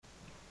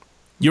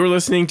You're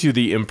listening to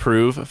the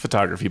Improve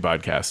Photography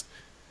Podcast.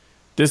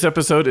 This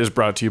episode is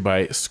brought to you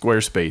by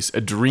Squarespace.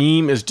 A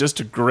dream is just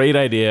a great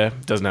idea,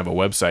 doesn't have a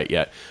website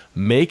yet.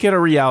 Make it a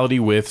reality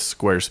with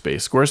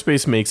Squarespace.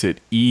 Squarespace makes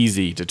it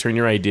easy to turn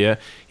your idea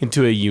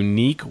into a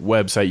unique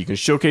website. You can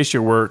showcase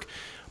your work,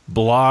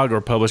 blog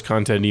or publish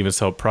content, and even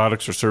sell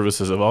products or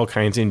services of all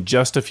kinds in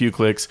just a few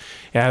clicks.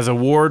 It has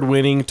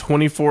award-winning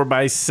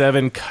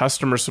 24/7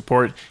 customer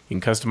support. You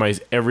can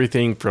customize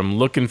everything from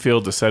look and feel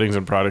to settings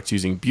and products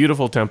using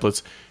beautiful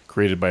templates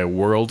created by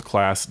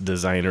world-class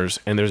designers.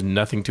 And there's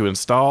nothing to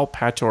install,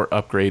 patch, or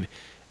upgrade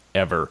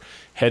ever.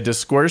 Head to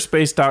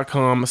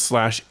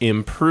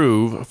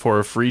squarespace.com/improve for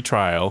a free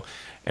trial.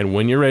 And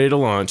when you're ready to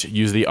launch,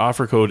 use the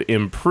offer code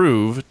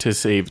IMPROVE to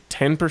save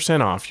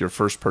 10% off your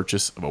first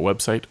purchase of a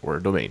website or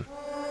a domain.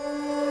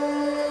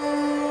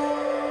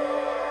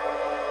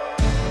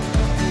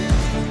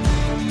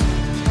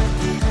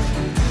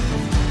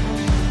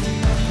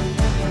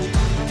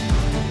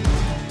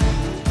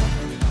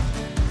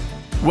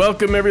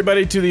 Welcome,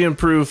 everybody, to the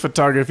Improve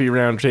Photography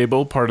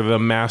Roundtable, part of the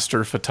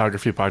Master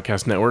Photography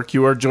Podcast Network.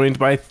 You are joined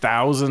by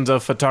thousands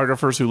of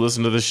photographers who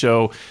listen to the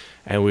show,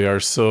 and we are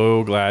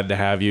so glad to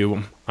have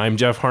you. I'm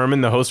Jeff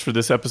Harmon, the host for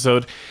this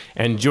episode,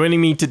 and joining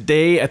me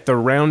today at the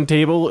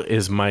roundtable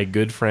is my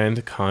good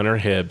friend, Connor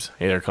Hibbs.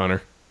 Hey there,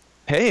 Connor.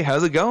 Hey,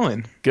 how's it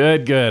going?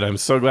 Good. I'm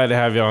so glad to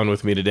have you on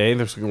with me today.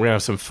 We're going to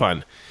have some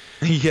fun.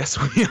 Yes,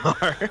 we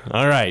are.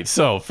 All right.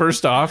 So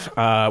first off,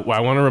 I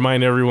want to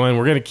remind everyone,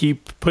 we're going to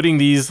keep putting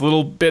these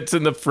little bits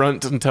in the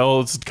front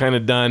until it's kind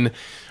of done.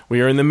 We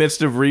are in the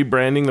midst of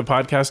rebranding the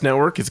podcast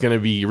network. It's going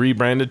to be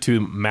rebranded to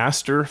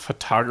Master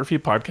Photography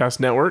Podcast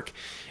Network.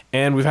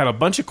 And we've had a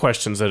bunch of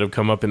questions that have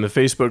come up in the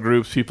Facebook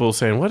groups, people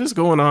saying, what is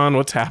going on?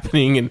 What's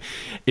happening? And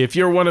if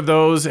you're one of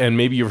those, and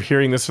maybe you're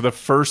hearing this for the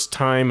first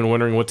time and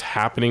wondering what's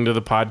happening to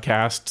the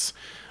podcasts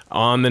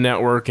on the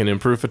network and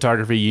Improve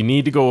Photography, you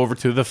need to go over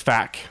to the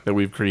FAQ that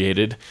we've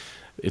created.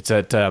 It's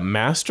at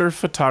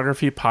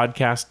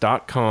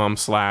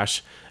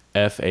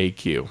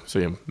masterphotographypodcast.com/FAQ. So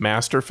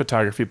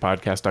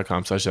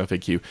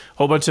masterphotographypodcast.com/FAQ.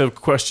 Whole bunch of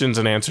questions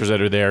and answers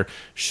that are there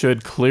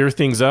should clear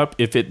things up.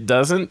 If it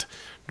doesn't,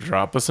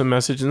 drop us a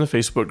message in the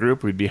Facebook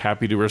group. We'd be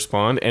happy to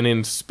respond. And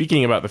in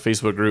speaking about the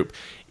Facebook group,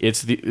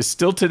 it's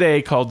still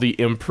today called the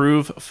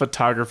Improve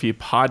Photography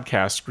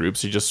Podcast group.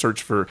 So you just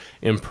search for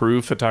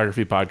Improve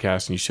Photography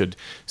Podcast and you should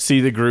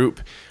see the group.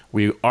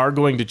 We are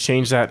going to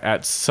change that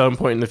at some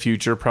point in the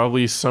future,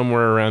 probably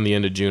somewhere around the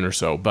end of June or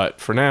so.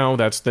 But for now,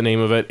 that's the name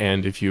of it.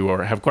 And if you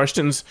have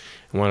questions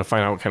and want to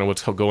find out kind of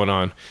what's going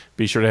on,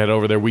 be sure to head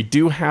over there. We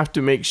do have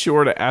to make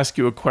sure to ask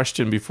you a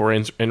question before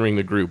entering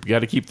the group. You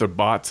got to keep the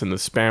bots and the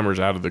spammers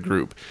out of the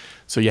group.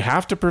 So you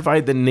have to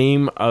provide the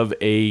name of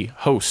a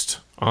host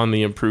on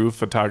the Improve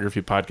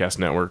Photography Podcast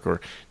Network, or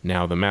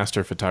now the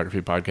Master Photography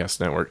Podcast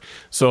Network.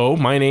 So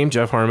my name,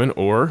 Jeff Harmon,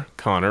 or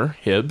Connor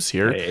Hibbs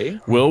here,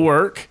 will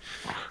work.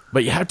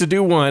 But you have to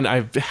do one.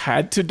 I've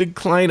had to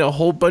decline a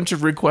whole bunch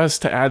of requests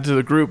to add to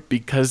the group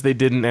because they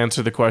didn't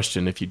answer the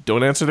question. If you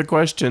don't answer the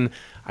question,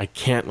 I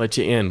can't let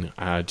you in.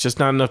 Just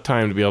not enough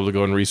time to be able to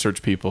go and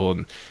research people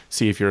and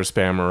see if you're a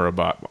spammer or a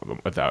bot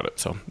without it.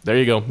 So there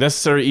you go.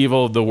 Necessary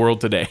evil of the world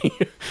today.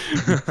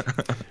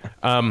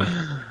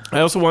 I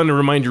also wanted to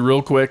remind you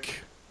real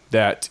quick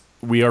that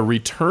we are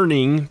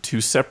returning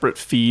to separate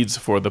feeds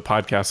for the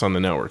podcasts on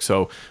the network.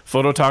 So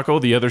Photo Taco,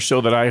 the other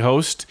show that I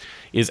host,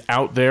 is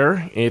out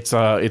there. It's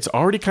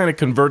already kind of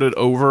converted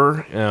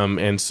over,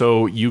 and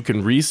so you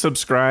can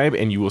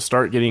resubscribe and you will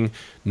start getting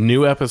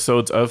new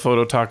episodes of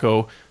Photo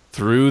Taco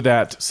through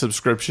that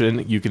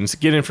subscription. You can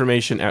get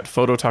information at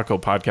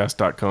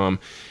phototacopodcast.com.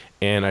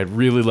 And I'd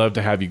really love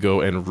to have you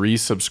go and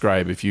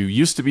resubscribe. If you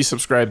used to be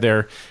subscribed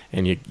there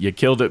and you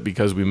killed it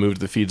because we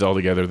moved the feeds all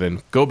together,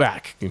 then go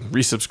back and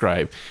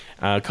resubscribe.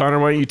 Connor,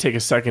 why don't you take a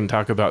second and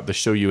talk about the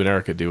show you and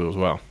Erica do as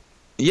well?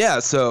 Yeah,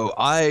 so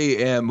I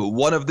am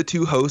one of the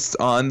two hosts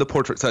on the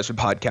Portrait Session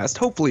podcast.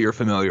 Hopefully you're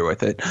familiar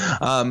with it.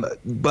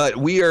 But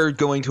we are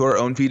going to our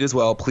own feed as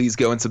well. Please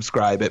go and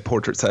subscribe at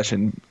Portrait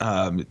Session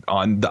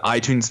on the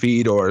iTunes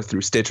feed or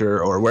through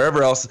Stitcher or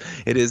wherever else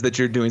it is that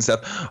you're doing stuff.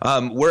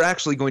 We're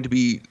actually going to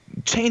be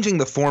changing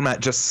the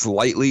format just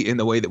slightly in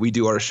the way that we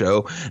do our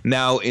show.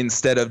 Now,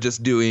 instead of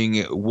just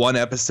doing one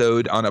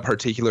episode on a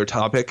particular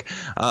topic,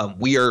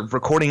 we are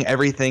recording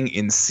everything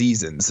in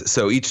seasons.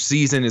 So each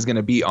season is going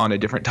to be on a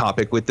different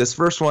topic, with this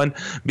first one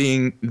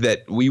being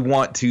that we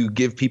want to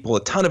give people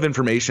a ton of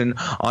information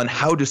on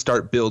how to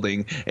start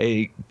building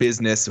a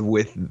business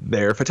with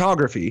their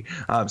photography,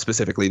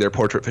 specifically their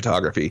portrait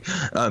photography.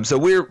 So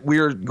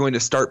we're going to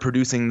start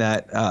producing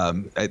that.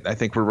 I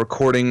think we're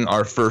recording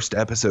our first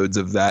episodes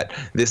of that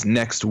this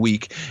next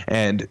week,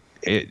 and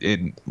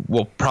it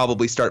will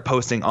probably start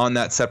posting on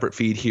that separate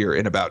feed here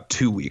in about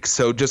 2 weeks.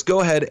 So just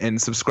go ahead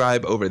and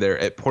subscribe over there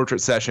at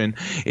Portrait Session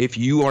if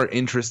you are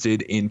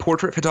interested in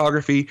portrait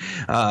photography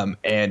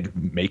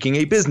and making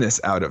a business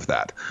out of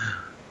that.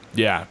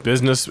 Yeah,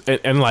 business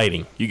and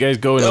lighting. You guys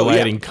go into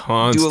lighting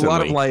constantly. Do a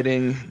lot of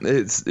lighting.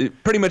 It's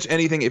pretty much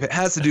anything. If it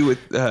has to do with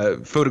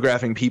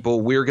photographing people,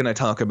 we're going to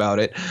talk about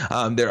it.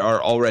 There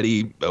are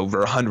already over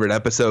 100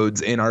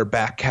 episodes in our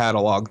back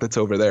catalog that's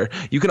over there.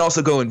 You can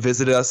also go and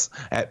visit us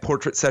at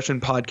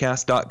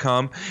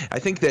portraitsessionpodcast.com. I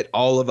think that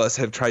all of us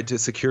have tried to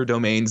secure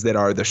domains that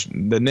are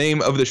the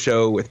name of the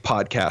show with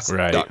podcast.com.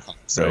 Right.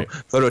 So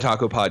Photo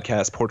Taco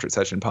Podcast, Portrait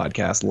Session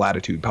Podcast,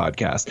 Latitude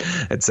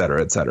Podcast, et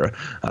cetera, et cetera.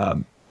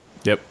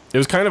 Yep. It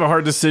was kind of a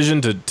hard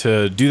decision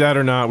to do that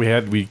or not.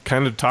 We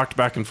kind of talked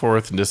back and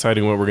forth and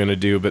deciding what we're going to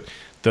do, but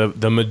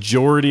the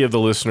majority of the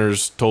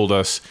listeners told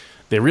us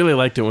they really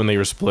liked it when they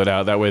were split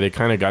out. That way they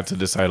kind of got to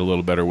decide a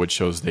little better which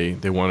shows they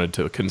wanted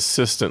to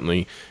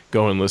consistently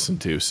go and listen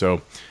to.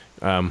 So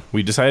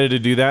we decided to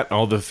do that.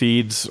 All the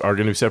feeds are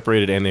going to be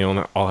separated, and they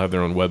all have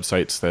their own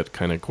websites that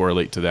kind of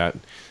correlate to that.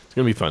 It's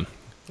going to be fun.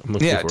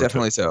 Yeah,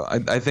 definitely so.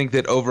 I think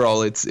that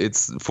overall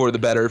it's for the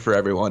better for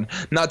everyone.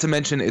 Not to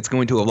mention it's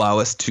going to allow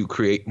us to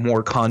create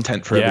more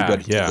content for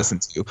everybody to listen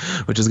to,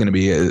 which is going to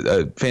be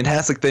a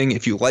fantastic thing.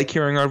 If you like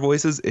hearing our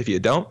voices, if you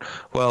don't,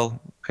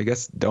 well, I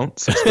guess don't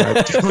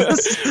subscribe to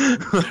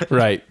us.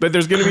 Right. But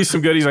there's going to be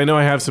some goodies. I know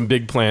I have some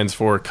big plans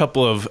for a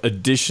couple of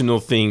additional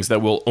things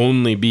that will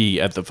only be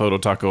at the Photo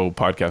Taco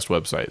podcast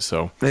website.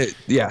 So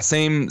yeah,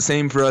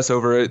 same for us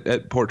over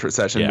at Portrait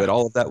Session, but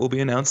all of that will be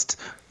announced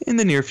in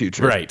the near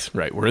future. Right.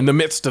 We're in the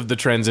midst of the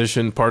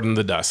transition. Pardon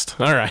the dust.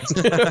 All right.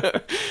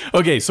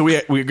 Okay, so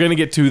we're going to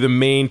get to the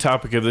main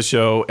topic of the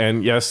show,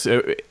 and yes,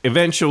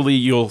 eventually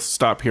you'll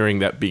stop hearing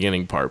that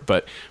beginning part.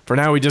 But for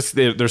now,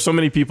 there's so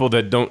many people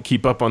that don't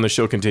keep up on the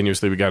show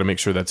continuously. We got to make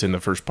sure that's in the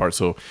first part,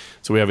 so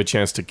we have a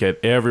chance to get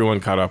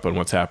everyone caught up on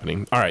what's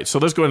happening. All right, so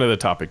let's go into the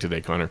topic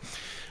today, Connor.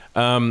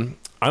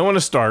 I want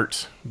to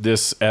start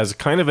this as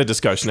kind of a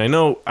discussion. I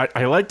know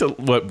I liked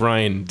what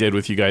Brian did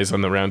with you guys on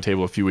the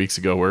roundtable a few weeks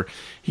ago, where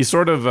he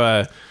sort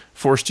of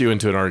forced you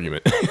into an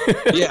argument.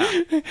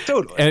 Yeah,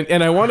 totally.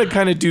 And I want to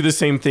kind of do the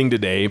same thing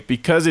today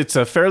because it's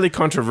a fairly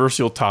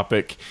controversial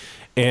topic,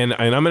 and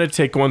I'm going to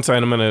take one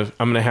side. I'm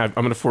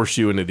going to force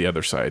you into the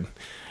other side.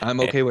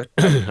 I'm okay with.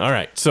 All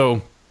right.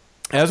 So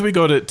as we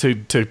go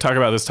to talk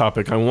about this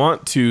topic, I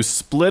want to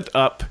split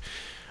up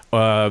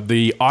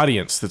the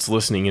audience that's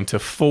listening into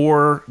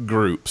 4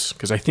 groups,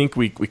 because I think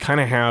we kind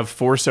of have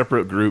 4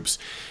 separate groups.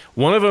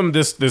 One of them,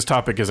 this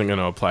topic isn't going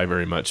to apply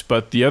very much,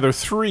 but the other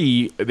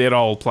 3, it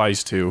all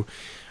applies to.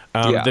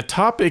 The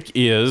topic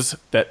is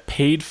that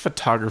paid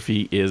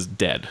photography is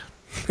dead.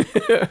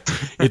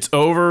 It's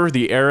over.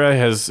 The era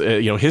has,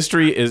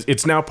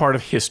 it's now part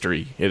of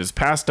history. It is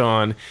passed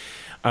on.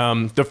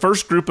 The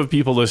first group of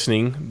people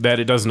listening that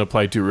it doesn't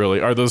apply to really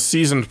are those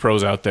seasoned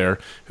pros out there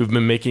who've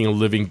been making a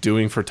living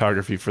doing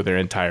photography for their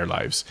entire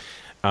lives.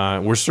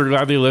 We're so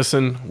glad they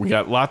listen. We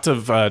got lots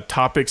of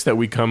topics that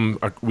we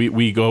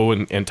go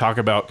and talk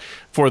about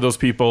for those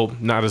people.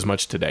 Not as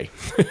much today.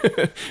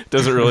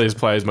 Doesn't really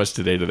apply as much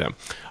today to them.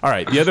 All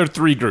right, the other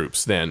 3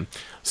 groups then.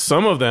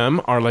 Some of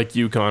them are like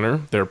you,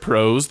 Connor. They're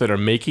pros that are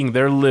making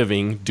their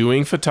living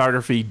doing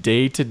photography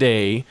day to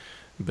day,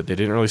 but they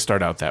didn't really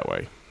start out that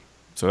way.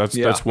 So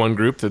that's one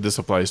group that this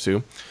applies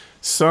to.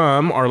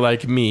 Some are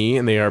like me,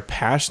 and they are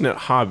passionate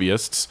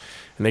hobbyists,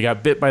 and they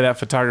got bit by that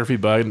photography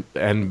bug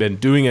and been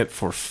doing it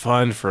for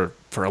fun for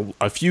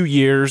a few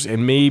years,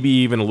 and maybe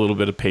even a little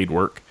bit of paid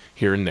work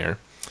here and there.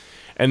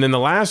 And then the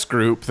last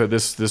group that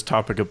this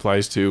topic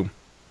applies to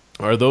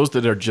are those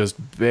that are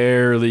just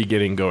barely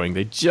getting going.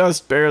 They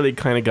just barely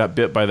kind of got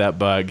bit by that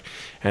bug,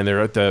 and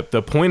they're at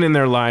the point in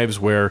their lives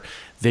where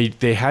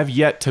they have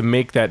yet to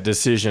make that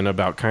decision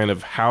about kind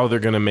of how they're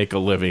going to make a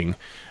living.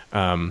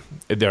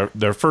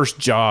 Their first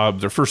job,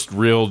 their first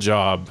real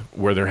job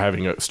where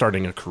they're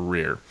starting a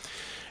career.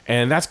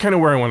 And that's kind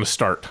of where I want to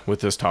start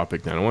with this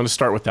topic then. I want to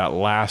start with that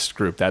last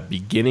group, that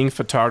beginning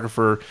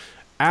photographer,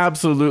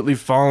 absolutely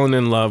fallen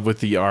in love with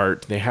the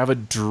art. They have a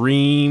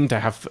dream to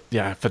have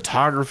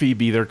photography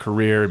be their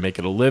career and make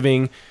it a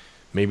living.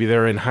 Maybe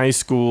they're in high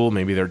school,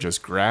 maybe they're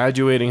just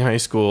graduating high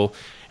school,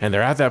 and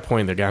they're at that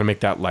point, they've got to make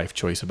that life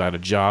choice about a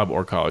job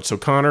or college. So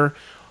Connor,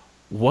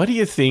 what do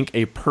you think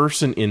a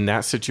person in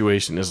that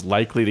situation is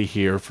likely to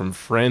hear from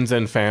friends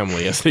and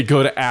family as they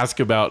go to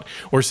ask about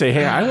or say,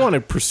 hey, I want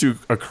to pursue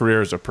a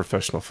career as a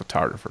professional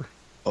photographer?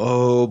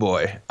 Oh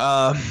boy.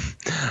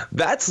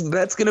 That's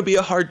going to be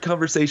a hard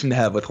conversation to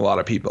have with a lot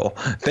of people.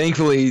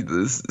 Thankfully,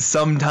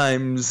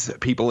 sometimes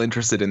people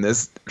interested in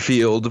this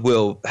field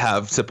will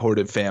have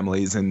supportive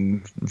families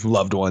and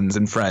loved ones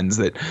and friends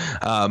that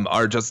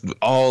are just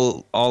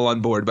all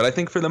on board. But I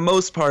think for the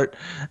most part,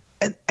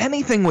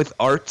 anything with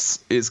arts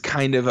is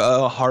kind of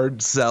a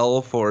hard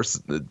sell for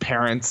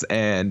parents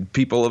and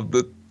people of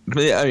the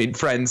I mean,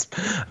 friends,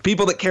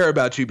 people that care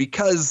about you,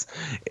 because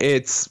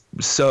it's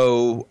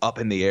so up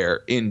in the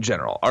air in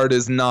general. Art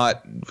is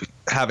not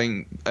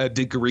having a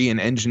degree in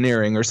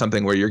engineering or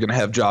something where you're going to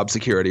have job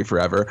security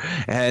forever.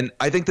 And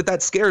I think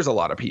that scares a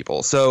lot of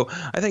people. So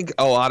I think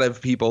a lot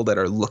of people that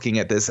are looking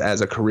at this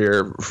as a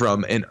career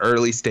from an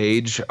early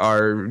stage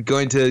are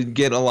going to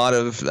get a lot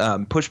of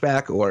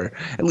pushback, or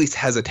at least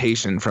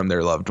hesitation, from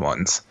their loved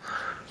ones.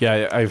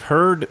 Yeah, I've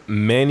heard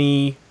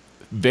many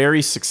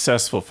very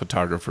successful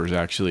photographers,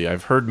 actually.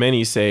 I've heard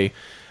many say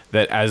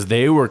that as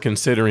they were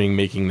considering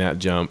making that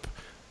jump,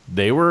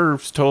 they were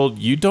told,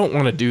 you don't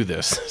want to do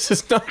this. This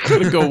is not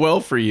going to go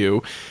well for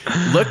you.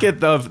 Look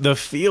at the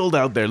field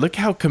out there. Look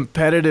how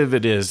competitive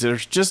it is.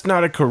 There's just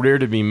not a career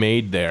to be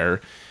made there.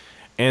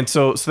 And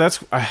so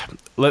that's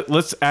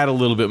let's add a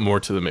little bit more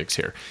to the mix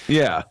here.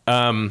 Yeah.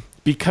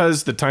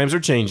 Because the times are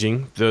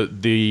changing,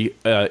 the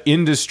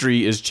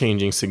industry is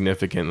changing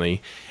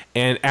significantly,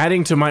 and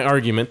adding to my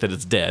argument that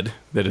it's dead,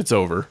 that it's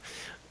over,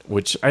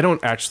 which I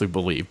don't actually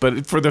believe,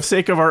 but for the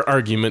sake of our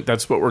argument,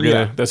 that's what we're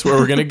gonna that's where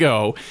we're gonna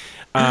go.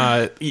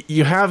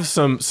 You have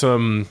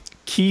some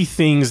key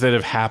things that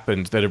have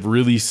happened that have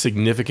really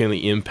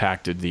significantly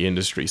impacted the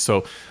industry.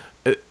 So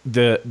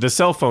the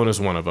cell phone is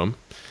one of them.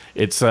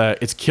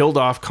 It's killed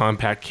off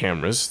compact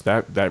cameras.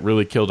 That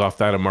really killed off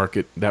that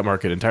market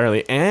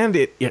entirely, and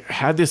it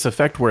had this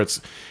effect where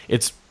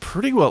it's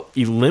pretty well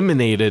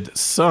eliminated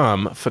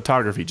some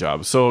photography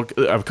jobs. So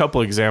a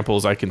couple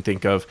examples I can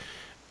think of.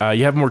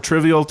 You have more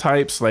trivial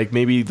types, like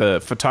maybe the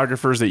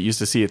photographers that you used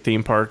to see at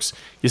theme parks.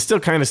 You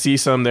still kind of see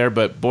some there,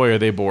 but boy, are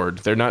they bored.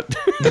 They're not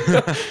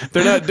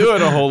they're not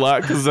doing a whole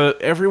lot, because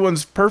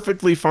everyone's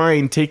perfectly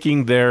fine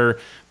taking their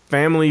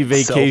family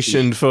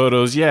vacation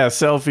photos,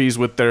 selfies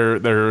with their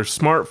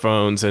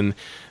smartphones, and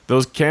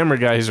those camera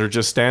guys are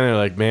just standing there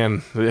like, man,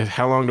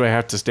 how long do I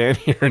have to stand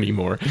here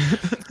anymore?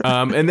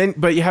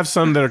 But you have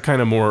some that are kind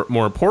of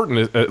more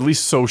important, at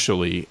least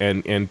socially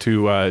and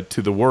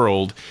to the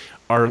world,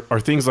 are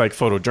things like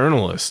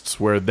photojournalists,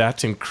 where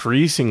that's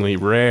increasingly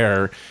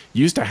rare.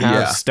 Used to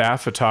have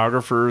staff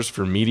photographers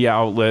for media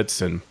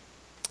outlets, and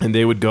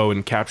they would go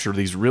and capture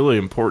these really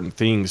important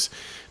things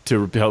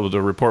to be able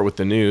to report with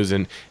the news.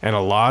 And a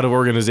lot of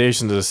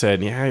organizations have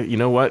said, you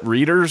know what,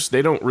 readers,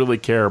 they don't really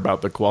care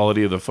about the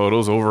quality of the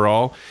photos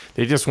overall.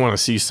 They just want to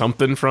see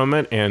something from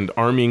it, and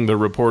arming the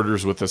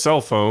reporters with a cell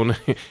phone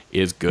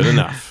is good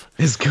enough.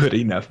 Is good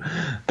enough.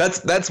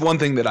 That's one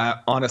thing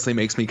that honestly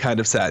makes me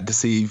kind of sad to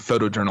see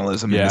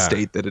photojournalism in the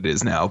state that it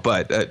is now.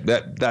 But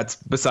that's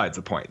besides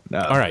the point.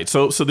 All right,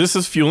 so this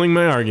is fueling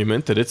my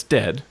argument that it's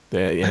dead,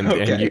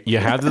 and you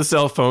have the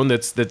cell phone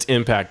that's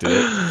impacted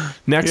it.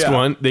 Next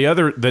one,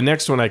 the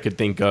next one I could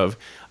think of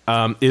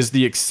is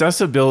the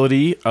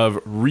accessibility of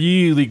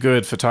really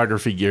good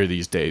photography gear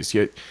these days.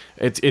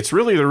 It's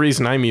really the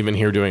reason I'm even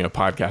here doing a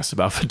podcast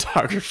about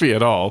photography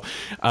at all.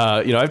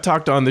 I've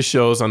talked on the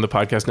shows on the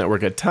podcast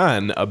network a ton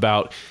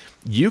about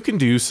you can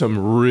do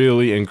some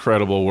really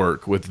incredible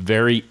work with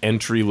very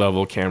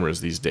entry-level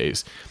cameras these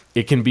days.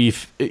 It can be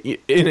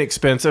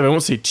inexpensive. I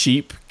won't say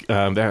cheap.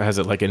 That has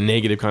like a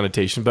negative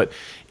connotation, but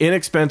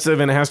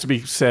inexpensive, and it has to be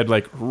said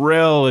like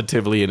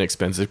relatively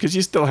inexpensive, because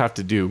you still have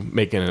to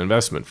make an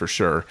investment for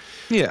sure.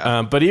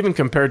 Yeah. But even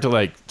compared to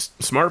like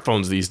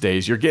smartphones these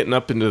days, you're getting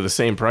up into the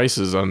same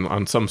prices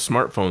on some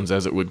smartphones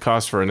as it would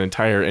cost for an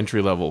entire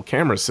entry-level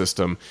camera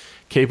system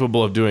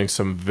capable of doing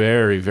some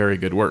very, very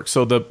good work.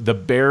 So the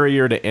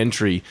barrier to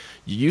entry,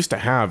 you used to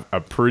have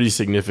a pretty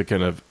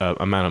significant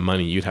amount of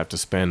money you'd have to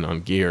spend on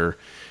gear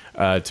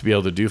to be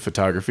able to do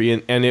photography,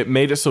 and it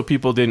made it so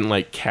people didn't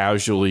like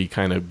casually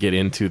kind of get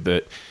into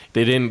that.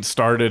 They didn't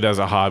start it as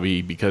a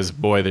hobby because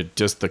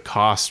the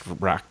cost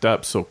racked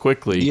up so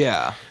quickly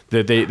that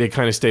they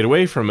kind of stayed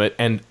away from it.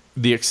 And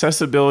the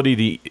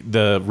accessibility,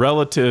 the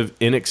relative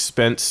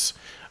inexpense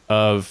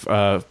of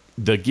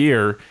the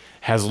gear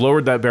has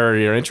lowered that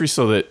barrier to entry,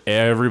 so that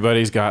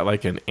everybody's got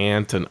like an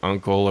aunt, an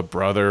uncle, a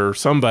brother,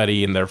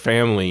 somebody in their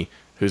family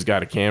who's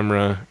got a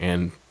camera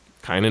and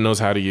kind of knows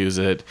how to use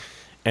it.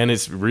 And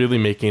it's really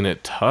making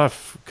it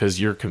tough, because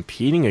you're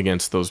competing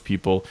against those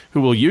people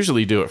who will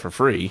usually do it for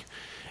free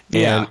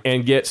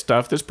and get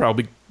stuff that's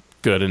probably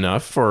good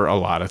enough for a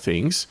lot of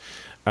things.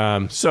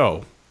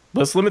 So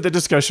let's limit the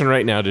discussion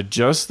right now to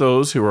just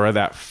those who are at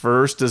that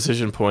first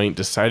decision point,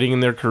 deciding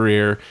in their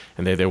career,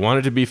 and they want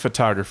it to be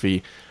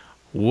photography.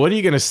 What are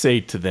you going to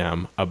say to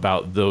them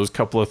about those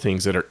couple of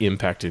things that are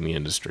impacting the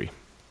industry?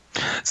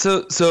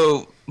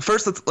 So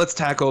first, let's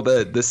tackle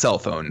the cell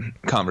phone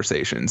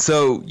conversation.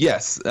 So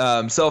yes,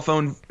 cell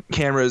phone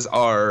cameras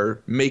are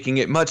making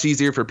it much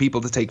easier for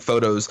people to take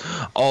photos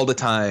all the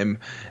time,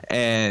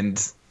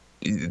 and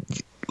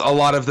a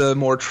lot of the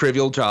more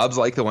trivial jobs,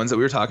 like the ones that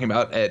we were talking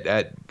about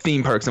at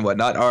theme parks and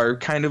whatnot, are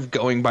kind of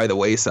going by the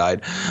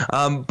wayside.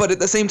 But at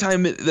the same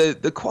time,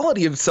 the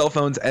quality of cell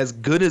phones, as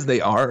good as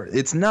they are,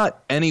 it's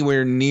not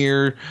anywhere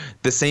near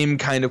the same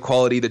kind of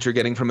quality that you're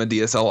getting from a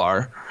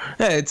DSLR.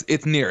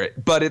 It's near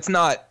it, but it's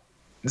not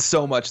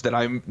so much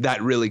that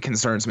that really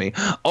concerns me.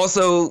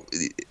 Also,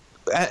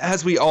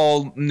 as we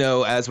all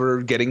know, as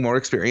we're getting more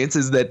experience,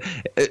 is that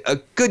a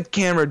good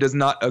camera does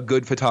not a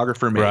good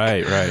photographer make.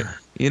 Right.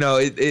 You know,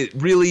 it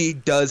really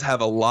does have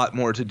a lot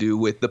more to do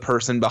with the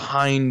person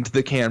behind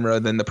the camera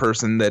than the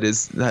person that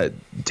is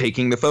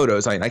taking the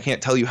photos. I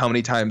can't tell you how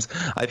many times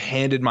I've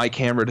handed my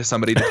camera to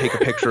somebody to take a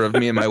picture of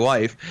me and my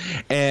wife,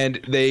 and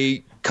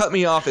they cut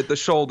me off at the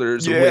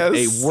shoulders with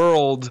a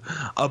world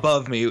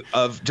above me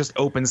of just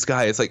open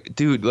sky. It's like,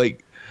 dude,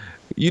 like,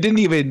 you didn't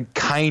even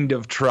kind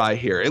of try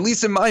here. At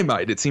least in my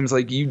mind, it seems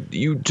like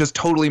you just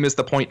totally missed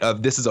the point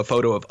of this is a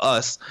photo of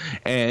us,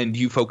 and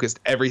you focused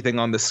everything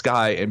on the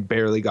sky and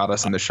barely got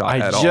us in the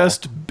shot at all. I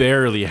just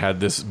barely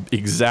had this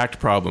exact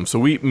problem.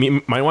 So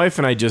my wife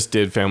and I just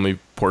did family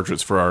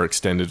portraits for our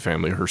extended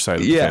family, her side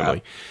of the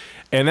family.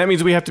 And that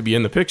means we have to be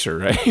in the picture,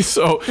 right?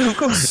 So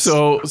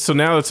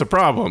now it's a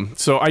problem.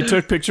 So I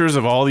took pictures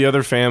of all the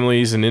other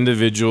families and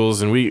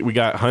individuals, and we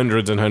got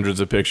hundreds and hundreds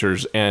of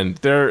pictures, and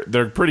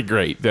they're pretty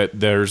great. That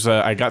there's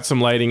I got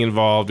some lighting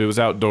involved. It was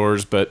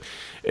outdoors, but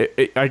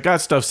I got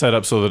stuff set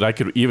up so that I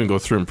could even go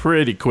through them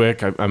pretty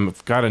quick.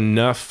 I've got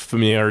enough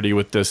familiarity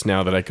with this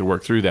now that I could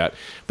work through that.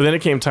 But then it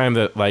came time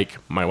that, like,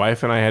 my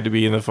wife and I had to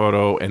be in the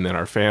photo, and then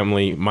our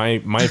family, my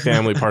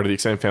family, part of the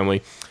extended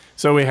family.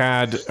 So we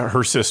had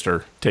her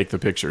sister take the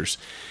pictures,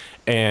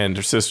 and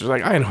her sister's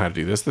like, I know how to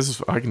do this.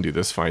 I can do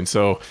this fine.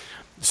 So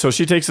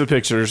she takes the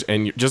pictures,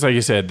 and just like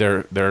you said,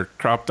 they're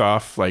cropped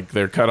off, like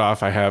they're cut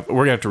off. we're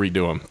gonna have to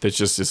redo them.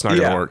 It's not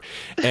gonna work.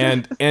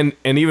 And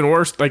even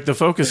worse, like the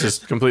focus is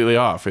completely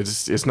off.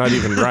 It's not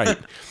even right.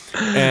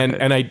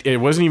 And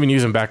it wasn't even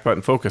using back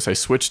button focus. I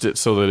switched it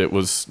so that it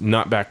was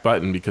not back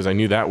button because I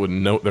knew there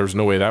was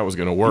no way that was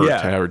gonna work to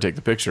have her take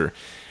the picture.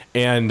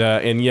 And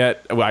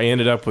yet I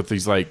ended up with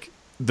these, like,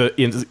 the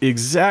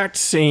exact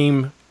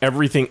same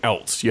everything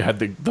else. You had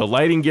the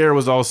lighting gear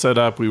was all set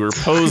up. We were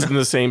posed in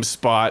the same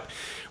spot.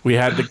 We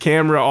had the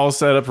camera all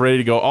set up, ready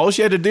to go. All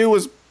she had to do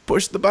was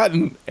push the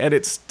button, and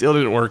it still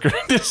didn't work.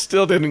 It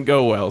still didn't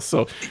go well.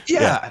 So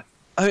yeah.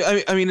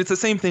 I mean, it's the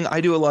same thing.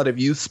 I do a lot of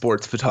youth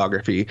sports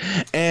photography,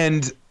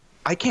 and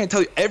I can't tell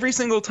you, every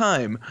single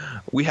time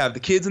we have the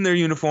kids in their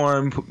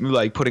uniform,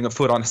 like putting a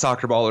foot on a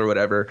soccer ball or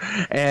whatever,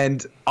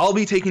 and I'll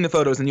be taking the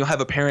photos, and you'll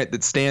have a parent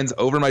that stands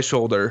over my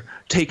shoulder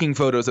taking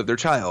photos of their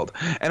child.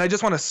 And I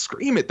just want to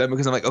scream at them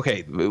because I'm like,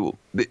 okay,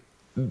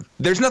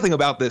 there's nothing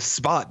about this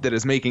spot that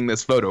is making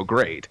this photo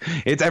great.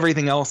 It's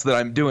everything else that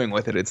I'm doing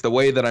with it. It's the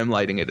way that I'm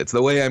lighting it. It's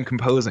the way I'm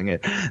composing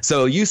it.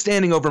 So you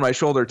standing over my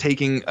shoulder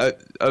taking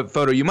a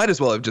photo, you might as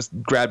well have just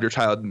grabbed your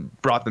child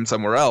and brought them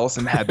somewhere else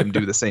and had them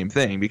do the same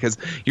thing, because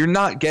you're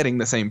not getting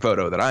the same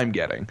photo that I'm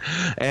getting.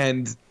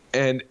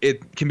 And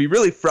it can be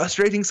really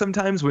frustrating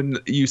sometimes when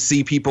you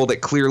see people that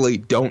clearly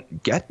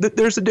don't get that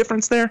there's a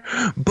difference there.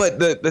 But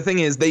the thing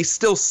is, they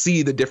still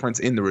see the difference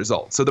in the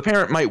result. So the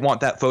parent might want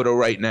that photo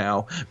right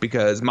now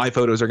because my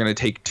photos are going to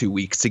take 2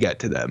 weeks to get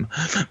to them.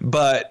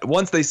 But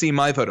once they see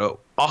my photo,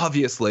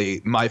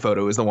 obviously my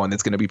photo is the one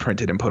that's going to be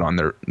printed and put on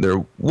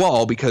their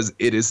wall, because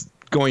it is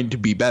going to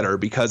be better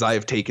because I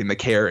have taken the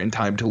care and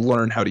time to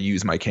learn how to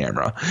use my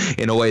camera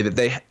in a way that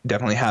they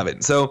definitely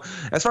haven't. So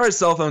as far as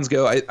cell phones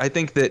go, I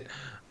think that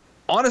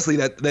honestly,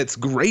 that's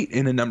great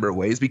in a number of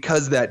ways,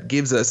 because that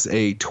gives us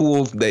a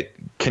tool that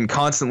can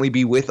constantly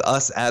be with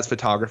us as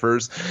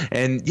photographers.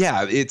 And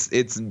yeah, it's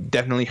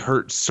definitely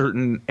hurt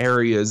certain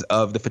areas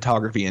of the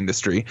photography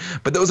industry,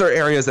 but those are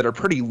areas that are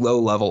pretty low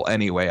level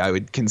anyway, I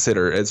would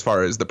consider, as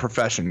far as the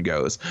profession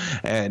goes.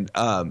 And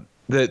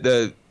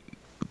the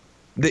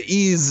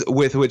ease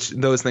with which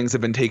those things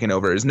have been taken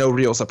over is no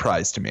real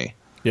surprise to me.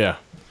 Yeah,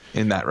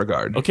 in that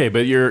regard. Okay,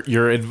 but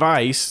your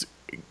advice,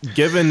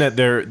 given that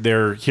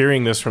they're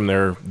hearing this from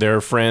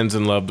their friends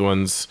and loved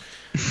ones,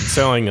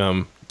 telling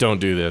them, don't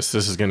do this,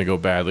 this is going to go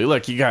badly.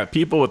 Look, you got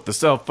people with the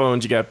cell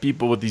phones, you got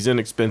people with these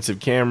inexpensive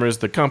cameras.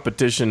 The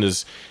competition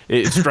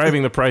it's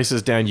driving the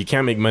prices down. You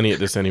can't make money at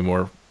this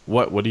anymore.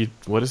 What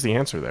is the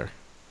answer there?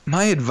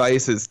 My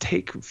advice is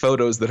take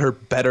photos that are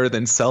better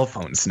than cell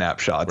phone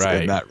snapshots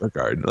in that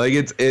regard. Like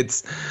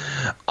it's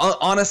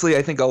honestly,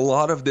 I think a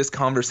lot of this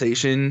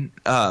conversation,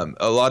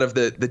 a lot of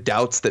the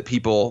doubts that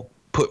people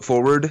put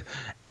forward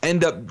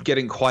end up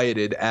getting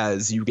quieted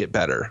as you get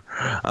better,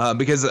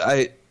 because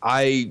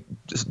I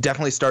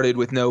definitely started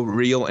with no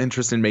real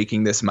interest in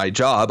making this my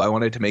job. I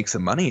wanted to make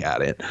some money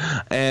at it,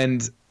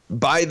 and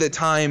by the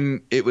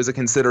time it was a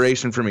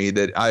consideration for me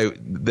that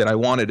I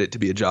wanted it to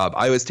be a job,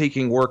 I was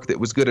taking work that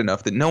was good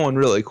enough that no one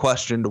really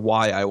questioned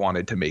why I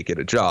wanted to make it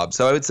a job.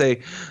 So I would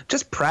say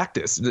just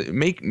practice,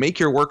 make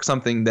your work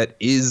something that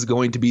is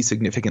going to be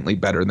significantly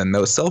better than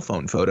those cell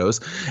phone photos,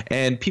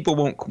 and people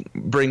won't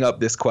bring up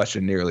this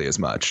question nearly as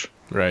much.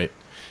 Right.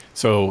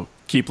 So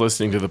keep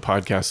listening to the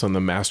podcast on the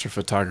Master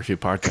Photography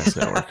Podcast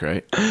Network,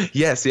 right?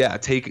 Yes, yeah.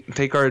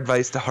 Take our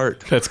advice to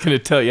heart. That's going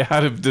to tell you how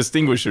to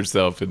distinguish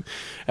yourself and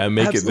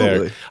make it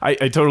there. I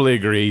totally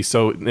agree.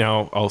 So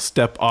now I'll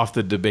step off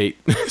the debate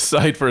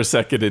side for a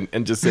second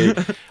and just say,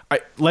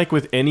 like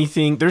with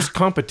anything, there's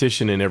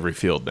competition in every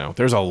field now.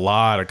 There's a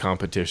lot of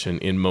competition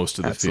in most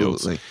of the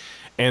fields.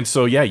 And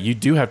so, yeah, you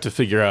do have to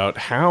figure out,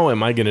 how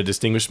am I going to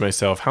distinguish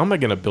myself? How am I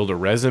going to build a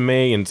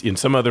resume? And in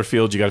some other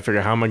fields, you got to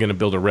figure out, how am I going to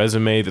build a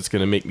resume that's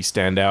going to make me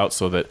stand out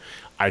so that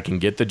I can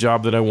get the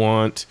job that I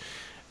want?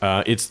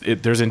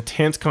 There's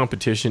intense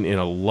competition in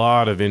a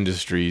lot of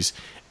industries.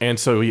 And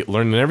so you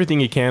learn everything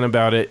you can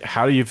about it.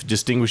 How do you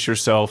distinguish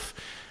yourself?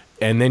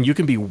 And then you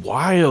can be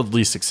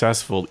wildly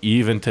successful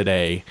even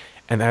today.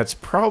 And that's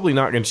probably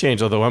not going to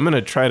change, although I'm going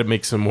to try to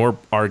make some more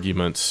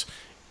arguments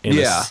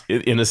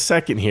in a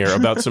second here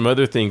about some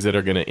other things that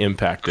are going to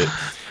impact it.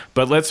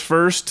 But let's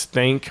first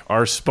thank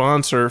our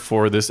sponsor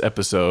for this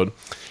episode.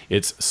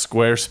 It's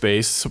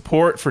Squarespace.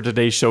 Support for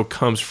today's show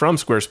comes from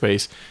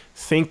Squarespace.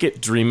 Think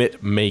it, dream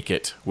it, make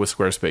it with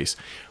Squarespace.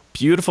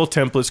 Beautiful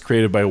templates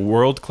created by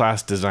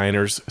world-class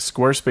designers.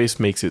 Squarespace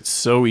makes it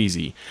so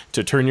easy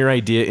to turn your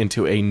idea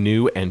into a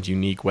new and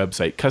unique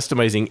website,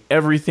 customizing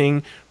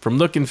everything from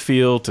look and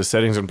feel to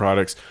settings and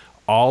products,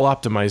 all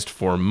optimized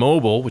for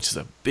mobile, which is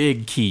a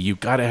big key. You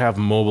got to have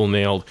mobile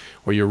nailed,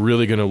 or you're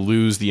really going to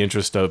lose the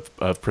interest of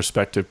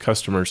prospective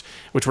customers,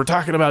 which we're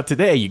talking about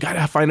today. You got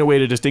to find a way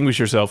to distinguish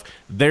yourself.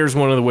 There's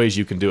one of the ways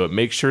you can do it.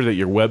 Make sure that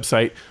your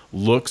website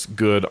looks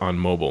good on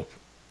mobile.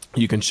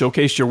 You can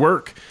showcase your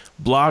work,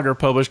 blog or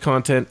publish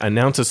content,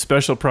 announce a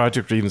special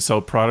project, or even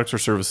sell products or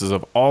services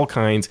of all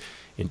kinds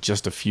in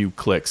just a few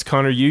clicks.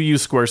 Connor, you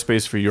use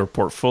Squarespace for your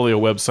portfolio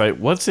website.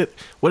 What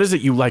is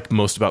it you like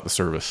most about the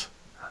service?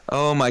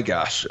 Oh my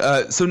gosh.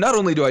 So not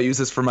only do I use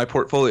this for my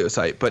portfolio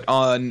site, but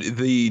on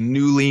the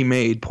newly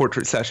made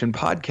Portrait Session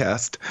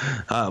podcast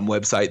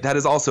website, that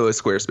is also a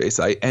Squarespace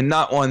site, and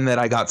not one that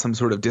I got some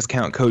sort of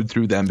discount code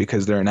through them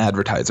because they're an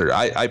advertiser.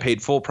 I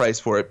paid full price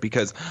for it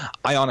because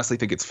I honestly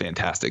think it's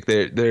fantastic.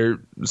 Their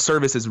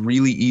service is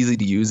really easy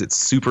to use. It's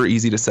super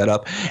easy to set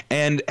up.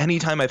 And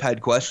anytime I've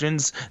had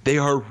questions, they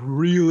are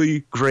really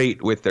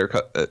great with their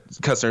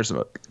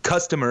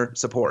customer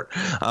support.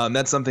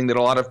 That's something that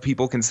a lot of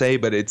people can say,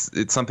 but it's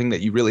something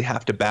that you really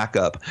have to back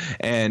up,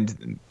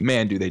 and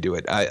man, do they do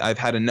it. I've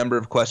had a number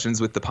of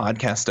questions with the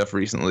podcast stuff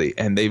recently,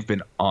 and they've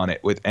been on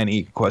it with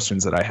any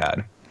questions that I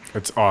had.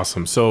 It's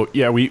awesome. So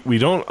yeah, we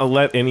don't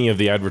let any of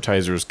the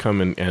advertisers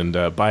come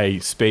and buy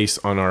space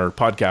on our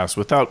podcast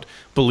without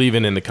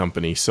believing in the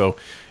company. So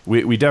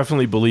we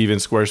definitely believe in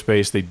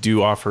Squarespace. They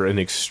do offer an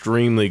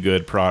extremely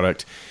good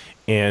product,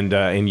 and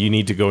you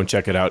need to go and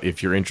check it out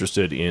if you're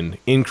interested in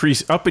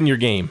upping your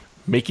game,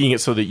 making it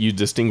so that you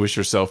distinguish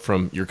yourself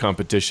from your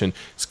competition.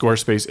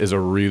 Squarespace is a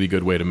really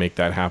good way to make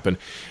that happen.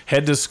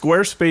 Head to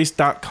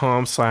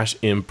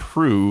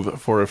squarespace.com/improve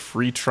for a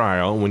free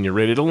trial. When you're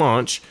ready to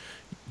launch,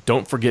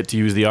 don't forget to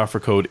use the offer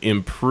code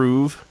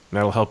IMPROVE.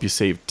 That'll help you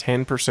save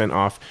 10%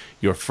 off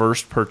your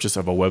first purchase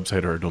of a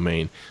website or a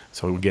domain.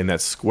 So again,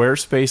 that's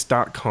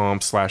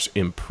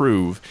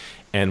squarespace.com/improve.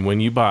 And when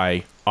you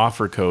buy,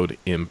 offer code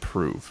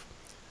IMPROVE.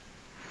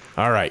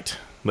 All right.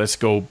 Let's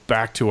go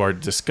back to our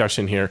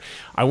discussion here.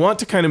 I want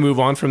to kind of move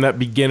on from that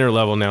beginner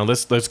level now.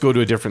 Let's go to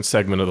a different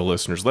segment of the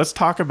listeners. Let's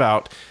talk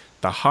about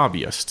the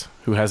hobbyist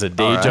who has a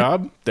day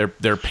job.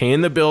 They're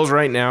paying the bills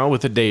right now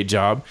with a day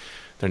job.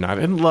 They're not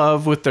in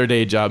love with their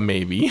day job,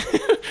 maybe.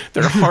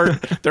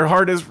 Their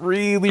heart is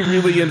really,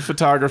 really in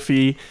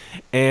photography,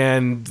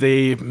 and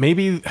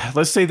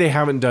let's say they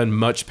haven't done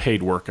much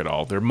paid work at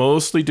all. They're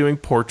mostly doing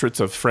portraits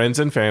of friends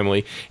and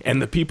family,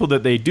 and the people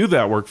that they do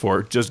that work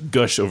for just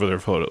gush over their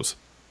photos.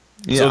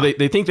 Yeah. So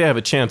they think they have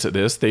a chance at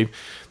this.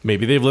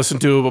 Maybe they've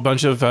listened to a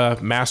bunch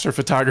of master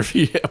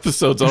photography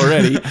episodes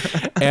already,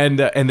 and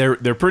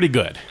they're pretty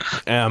good.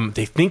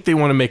 They think they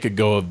want to make a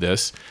go of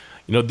this.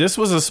 You know, this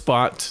was a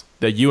spot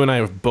that you and I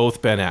have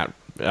both been at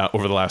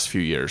over the last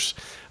few years.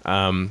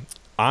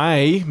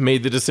 I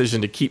made the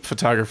decision to keep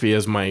photography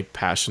as my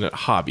passionate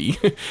hobby,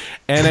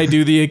 and I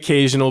do the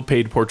occasional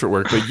paid portrait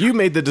work. But you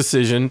made the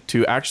decision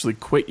to actually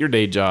quit your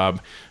day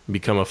job and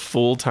become a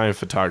full-time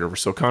photographer.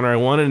 So, Connor, I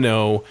want to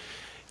know.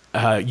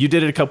 You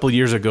did it a couple of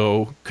years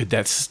ago. Could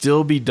that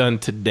still be done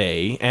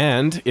today?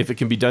 And if it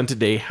can be done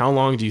today, how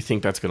long do you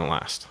think that's going to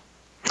last?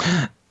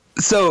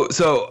 So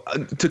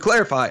to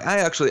clarify,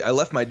 I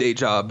left my day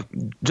job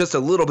just a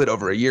little bit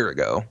over a year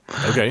ago.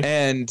 Okay.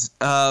 And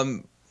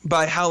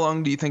by how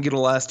long do you think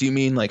it'll last? Do you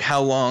mean like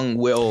how long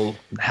will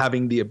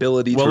having the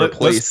ability to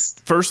replace?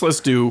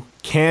 Let's do.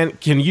 Can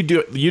you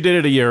do it? You did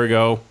it a year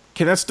ago.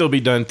 Can that still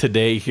be done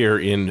today here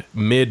in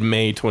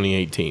mid-May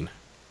 2018?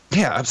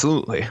 Yeah,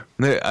 absolutely.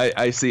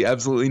 I see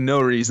absolutely no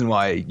reason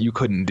why you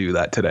couldn't do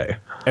that today.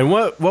 And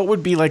what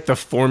would be like the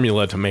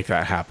formula to make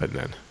that happen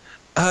then?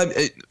 I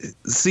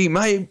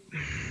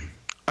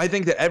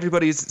think that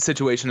everybody's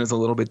situation is a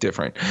little bit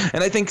different.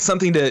 And I think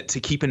something to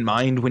keep in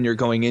mind when you're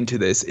going into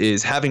this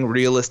is having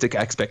realistic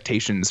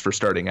expectations for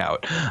starting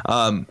out.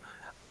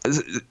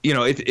 You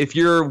know, if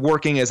you're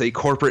working as a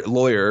corporate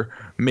lawyer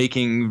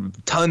making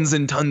tons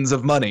and tons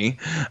of money,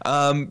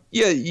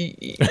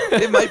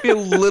 it might be a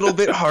little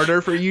bit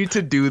harder for you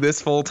to do this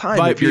full time.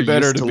 Might be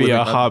better to be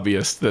a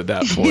hobbyist at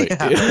that point.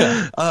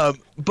 Yeah.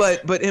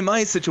 But in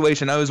my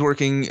situation, I was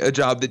working a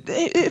job that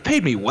it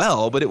paid me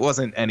well, but it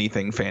wasn't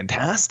anything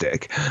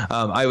fantastic.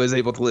 I was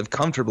able to live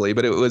comfortably,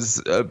 but it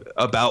was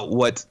about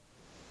what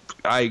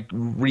I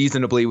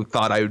reasonably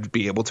thought I would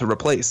be able to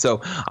replace.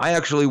 So I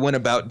actually went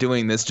about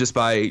doing this just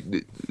by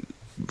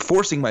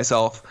forcing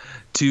myself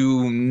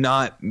to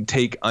not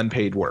take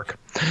unpaid work.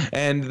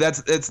 And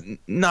that's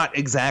not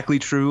exactly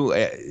true.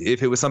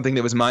 If it was something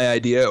that was my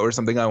idea or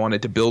something I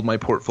wanted to build my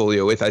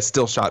portfolio with, I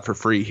still shot for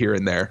free here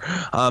and there.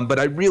 But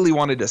I really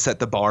wanted to set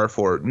the bar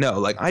for, no,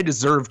 like I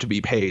deserve to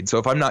be paid. So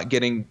if I'm not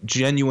getting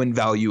genuine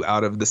value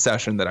out of the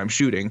session that I'm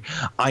shooting,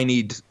 I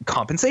need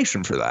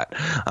compensation for that.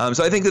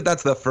 So I think that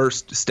that's the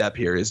first step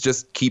here, is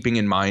just keeping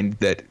in mind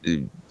that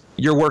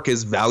your work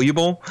is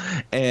valuable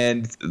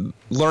and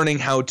learning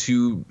how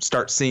to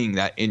start seeing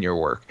that in your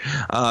work.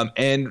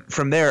 And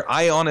from there,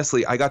 I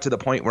got to the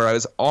point where I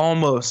was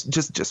almost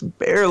just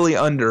barely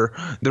under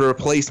the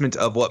replacement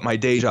of what my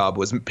day job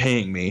was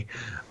paying me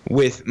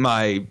with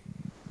my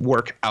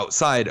work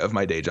outside of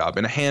my day job.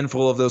 And a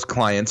handful of those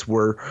clients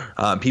were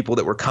people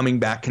that were coming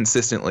back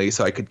consistently,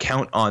 so I could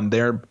count on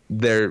their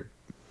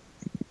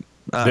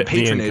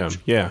patronage.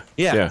 The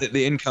income.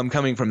 The income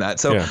coming from that.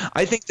 So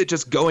I think that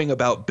just going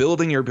about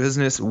building your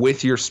business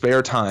with your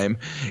spare time,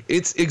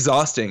 it's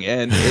exhausting,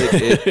 and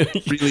it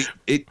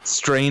really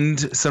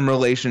strained some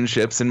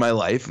relationships in my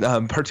life.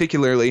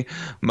 Particularly,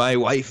 my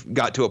wife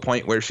got to a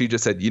point where she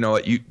just said, you know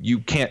what, you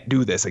can't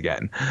do this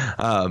again.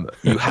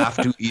 You have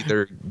to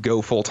either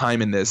go full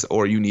time in this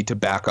or you need to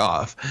back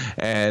off.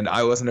 And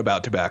I wasn't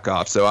about to back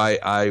off, so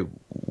I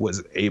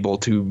was able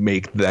to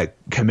make that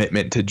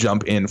commitment to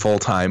jump in full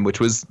time, which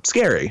was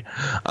scary.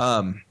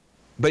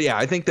 But yeah,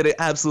 I think that it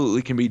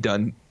absolutely can be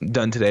done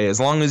today, as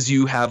long as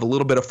you have a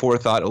little bit of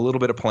forethought, a little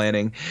bit of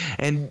planning,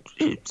 and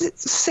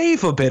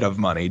save a bit of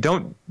money.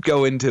 Don't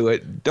go into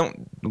it.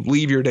 Don't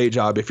leave your day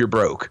job if you're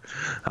broke.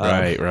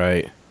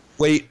 Right.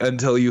 Wait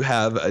until you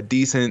have a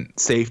decent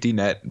safety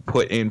net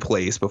put in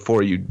place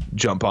before you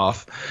jump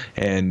off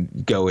and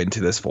go into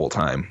this full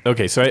time.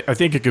 Okay, so I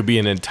think it could be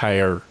an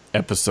entire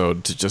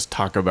episode to just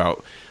talk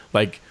about,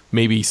 like,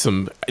 maybe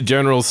some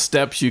general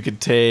steps you could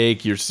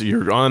take.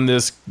 You're on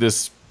this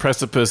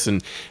precipice,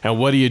 and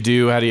what do you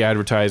do? How do you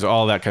advertise?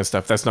 All that kind of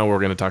stuff. That's not what we're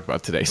going to talk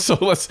about today. So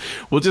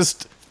we'll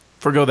just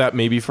forgo that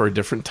maybe for a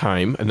different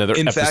time, another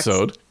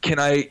episode. Can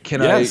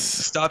I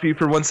stop you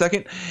for 1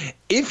 second?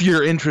 If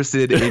you're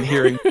interested in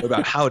hearing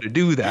about how to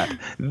do that,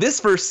 this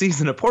first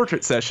season of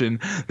Portrait Session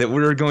that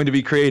we're going to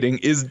be creating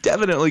is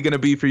definitely going to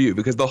be for you,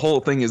 because the whole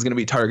thing is going to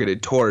be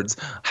targeted towards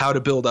how to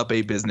build up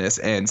a business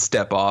and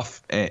step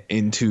off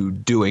into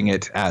doing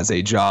it as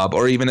a job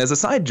or even as a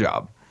side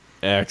job.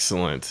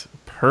 Excellent.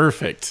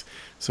 Perfect.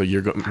 So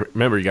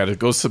remember, you got to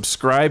go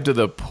subscribe to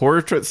the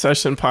Portrait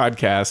Session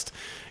podcast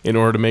in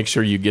order to make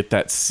sure you get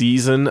that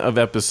season of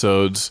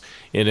episodes.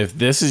 And if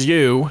this is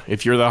you,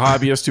 if you're the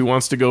hobbyist who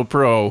wants to go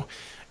pro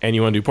and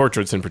you want to do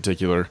portraits in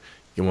particular,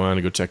 you want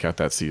to go check out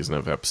that season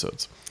of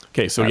episodes.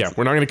 Okay, so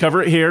we're not going to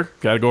cover it here.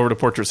 Got to go over to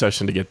Portrait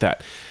Session to get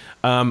that.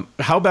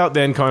 How about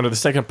then, Connor, the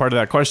second part of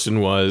that question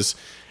was,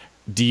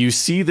 do you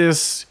see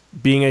this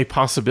being a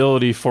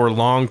possibility for a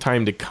long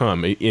time to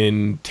come?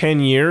 In 10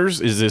 years,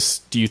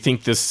 do you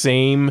think the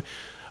same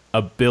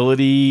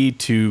ability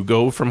to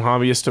go from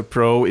hobbyist to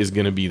pro is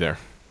going to be there?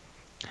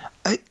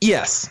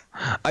 Yes,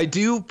 I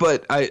do,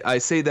 but I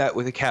say that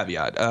with a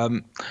caveat.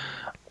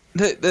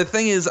 The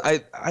thing is,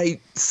 I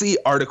see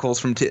articles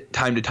from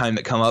time to time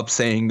that come up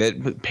saying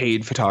that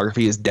paid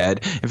photography is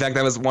dead. In fact,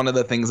 that was one of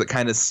the things that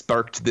kind of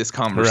sparked this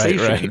conversation.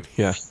 Right,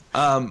 yeah.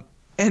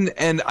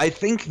 And I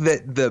think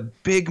that the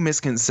big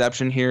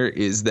misconception here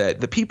is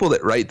that the people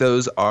that write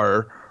those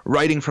are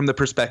writing from the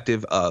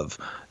perspective of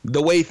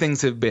the way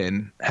things have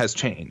been has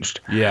changed.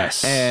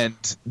 Yes. And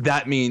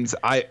that means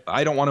I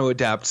don't want to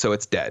adapt, so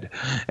it's dead.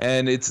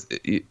 And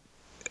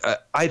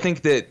I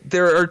think that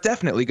there are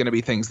definitely going to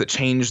be things that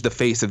change the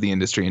face of the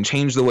industry and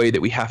change the way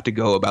that we have to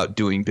go about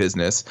doing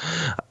business.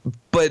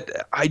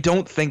 But I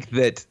don't think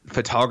that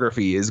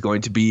photography is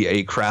going to be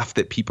a craft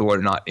that people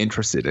are not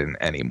interested in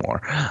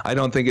anymore. I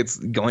don't think it's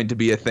going to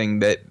be a thing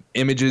that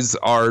images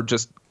are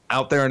just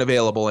out there and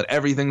available and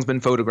everything's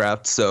been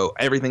photographed, so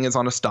everything is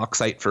on a stock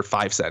site for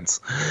 5 cents.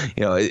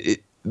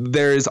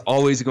 There is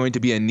always going to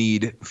be a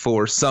need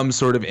for some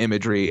sort of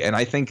imagery, and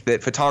I think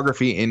that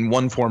photography in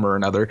one form or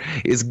another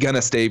is going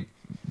to stay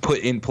put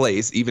in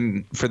place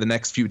even for the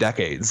next few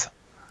decades.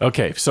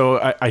 Okay,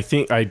 so I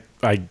think I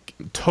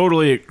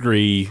totally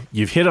agree.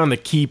 You've hit on the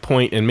key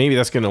point, and maybe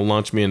that's going to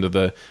launch me into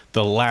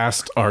the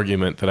last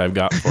argument that I've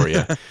got for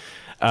you.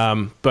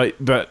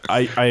 But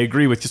I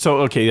agree with you. So,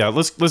 okay, yeah,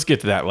 let's get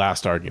to that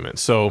last argument.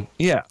 So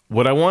yeah,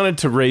 what I wanted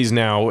to raise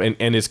now,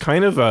 and it's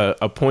kind of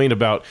a point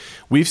about,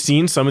 we've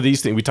seen some of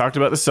these things. We talked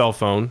about the cell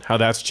phone, how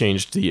that's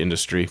changed the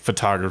industry,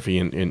 photography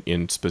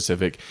in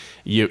specific.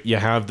 You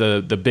have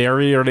the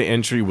barrier to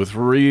entry with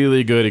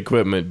really good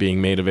equipment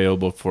being made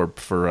available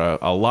for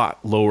a lot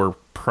lower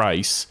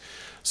price,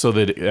 so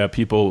that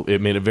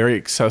it made it very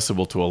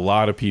accessible to a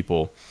lot of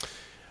people.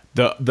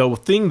 The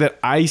thing that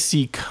I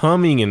see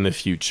coming in the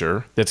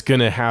future that's going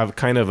to have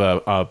kind of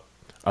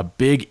a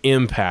big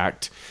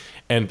impact,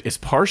 and it's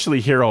partially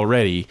here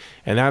already,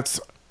 and that's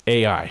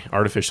AI,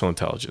 artificial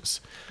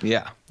intelligence.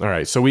 Yeah. All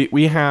right. So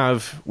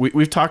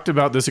we've talked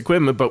about this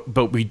equipment,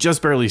 but we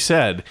just barely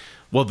said,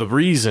 well, the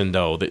reason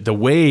though, the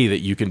way that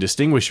you can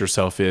distinguish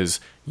yourself is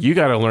you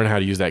got to learn how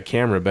to use that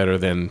camera better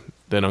than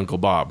Uncle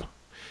Bob.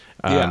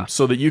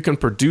 So that you can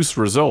produce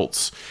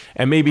results,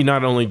 and maybe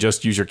not only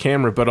just use your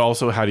camera, but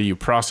also how do you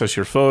process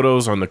your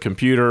photos on the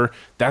computer.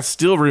 That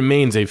still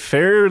remains a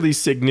fairly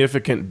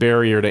significant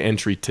barrier to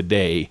entry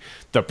today,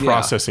 the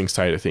processing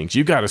side of things.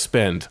 You got to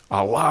spend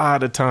a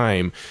lot of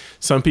time.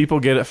 Some people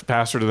get it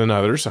faster than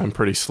others. I'm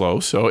pretty slow,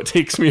 so it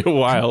takes me a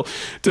while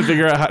to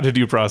figure out how to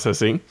do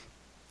processing.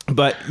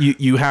 But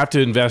you have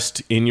to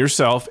invest in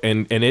yourself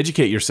and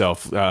educate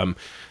yourself.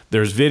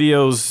 There's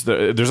videos,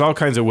 there's all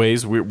kinds of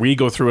ways. We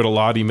go through it a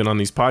lot, even on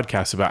these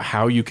podcasts, about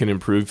how you can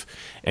improve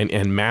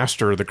and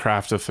master the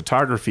craft of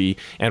photography,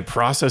 and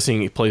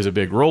processing plays a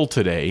big role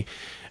today.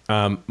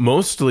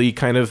 Mostly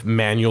kind of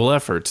manual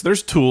efforts.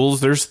 There's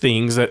tools, there's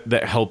things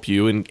that help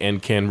you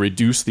and can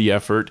reduce the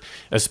effort,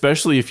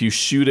 especially if you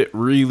shoot it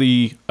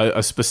really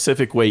a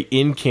specific way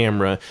in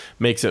camera,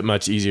 makes it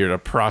much easier to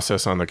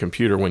process on the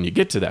computer when you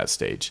get to that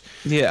stage.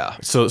 Yeah.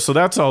 So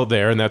that's all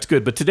there, and that's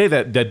good. But today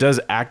that does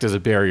act as a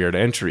barrier to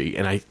entry,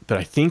 but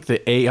I think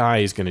that AI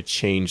is going to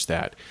change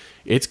that.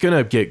 It's going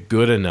to get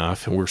good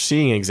enough, and we're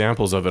seeing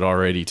examples of it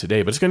already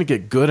today, but it's going to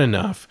get good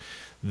enough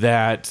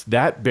that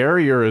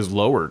barrier is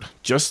lowered,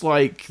 just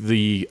like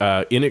the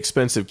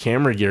inexpensive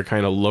camera gear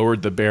kind of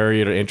lowered the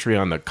barrier to entry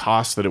on the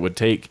cost that it would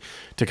take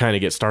to kind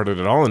of get started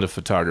at all into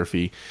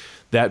photography.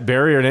 That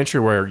barrier to entry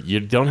where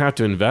you don't have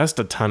to invest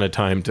a ton of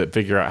time to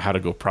figure out how to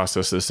go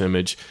process this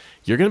image,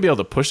 you're going to be able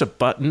to push a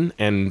button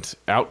and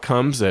out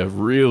comes a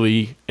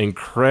really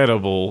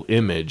incredible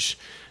image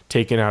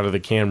taken out of the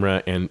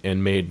camera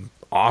and made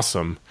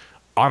awesome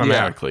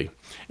automatically. Yeah.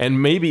 And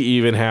maybe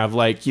even have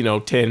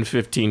 10,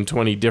 15,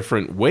 20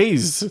 different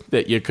ways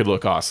that you could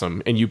look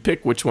awesome. And you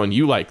pick which one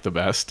you like the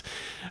best.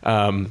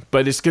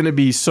 But it's going to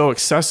be so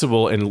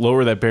accessible and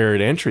lower that barrier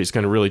to entry. It's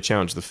going to really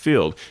challenge the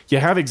field. You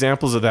have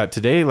examples of that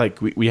today. Like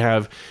we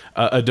have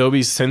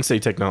Adobe's Sensei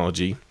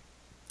technology.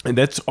 And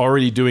that's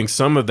already doing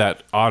some of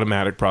that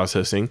automatic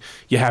processing.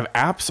 You have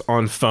apps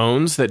on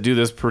phones that do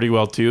this pretty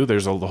well too.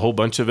 There's a whole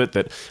bunch of it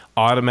that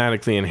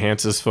automatically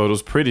enhances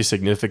photos pretty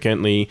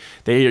significantly.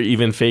 They are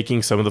even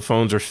faking, some of the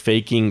phones are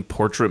faking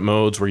portrait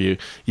modes where you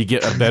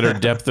get a better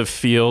depth of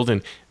field.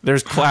 And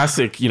there's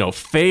classic,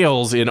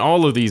 fails in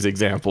all of these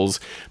examples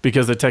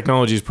because the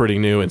technology is pretty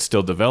new and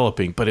still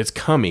developing, but it's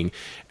coming.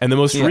 And the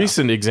most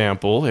recent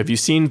example, have you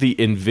seen the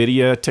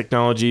NVIDIA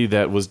technology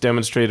that was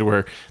demonstrated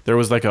where there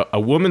was like a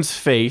woman's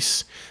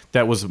face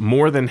that was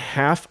more than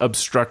half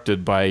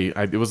obstructed by,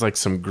 it was like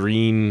some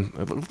green,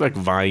 it looked like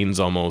vines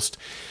almost.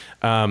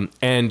 And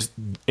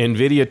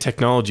NVIDIA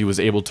technology was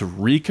able to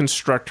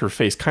reconstruct her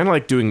face, kind of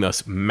like doing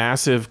this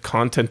massive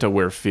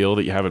content-aware fill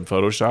that you have in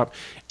Photoshop,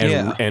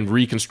 and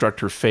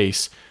reconstruct her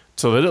face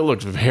so that it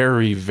looked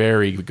very,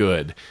 very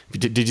good.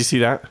 Did you see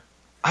that?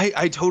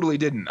 I totally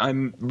didn't.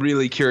 I'm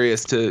really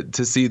curious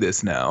to see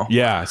this now.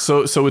 Yeah,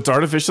 so it's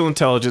artificial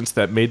intelligence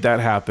that made that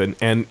happen,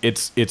 and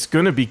it's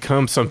going to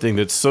become something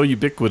that's so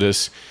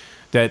ubiquitous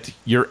that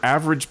your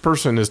average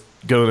person is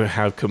going to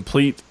have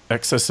complete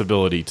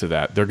accessibility to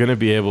that. They're going to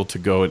be able to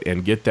go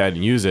and get that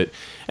and use it.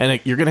 And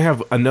you're going to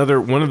have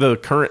one of the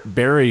current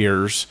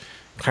barriers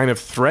kind of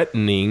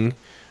threatening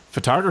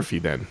photography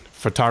then,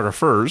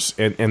 photographers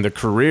and the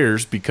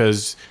careers,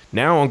 because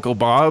now Uncle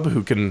Bob,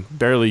 who can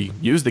barely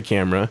use the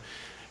camera,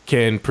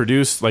 can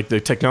produce, like the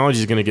technology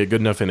is going to get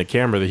good enough in a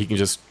camera that he can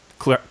just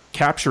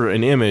capture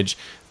an image,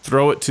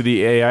 throw it to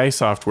the AI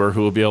software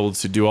who will be able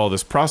to do all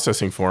this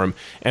processing for him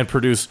and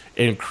produce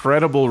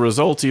incredible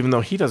results, even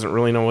though he doesn't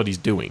really know what he's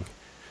doing.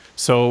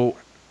 So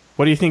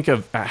what do you think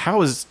of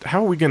how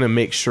are we going to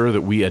make sure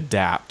that we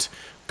adapt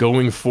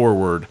going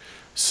forward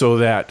so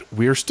that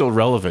we're still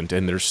relevant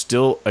and there's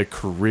still a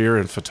career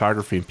in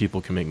photography and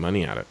people can make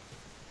money at it?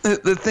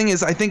 The thing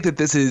is, I think that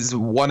this is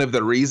one of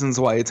the reasons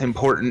why it's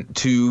important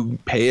to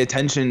pay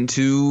attention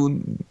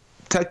to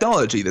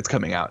technology that's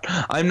coming out.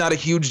 I'm not a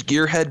huge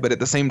gearhead, but at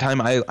the same time,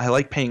 I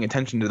like paying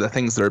attention to the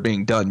things that are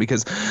being done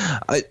because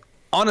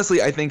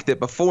honestly, I think that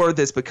before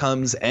this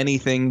becomes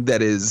anything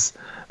that is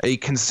a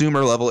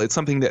consumer level, it's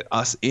something that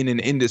us in an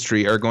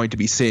industry are going to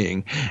be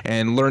seeing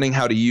and learning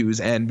how to use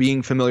and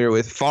being familiar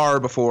with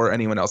far before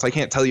anyone else. I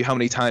can't tell you how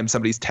many times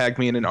somebody's tagged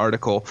me in an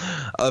article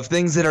of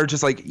things that are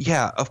just like,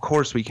 yeah, of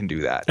course we can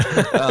do that.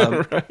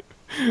 Right.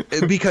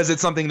 Because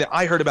it's something that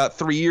I heard about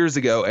 3 years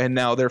ago, and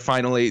now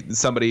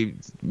somebody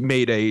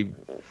made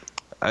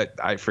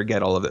I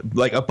forget all of it,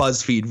 like a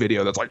BuzzFeed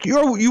video that's like, you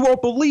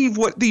won't believe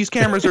what these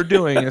cameras are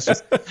doing. It's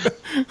just,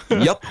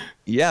 yep.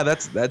 Yeah,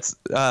 that's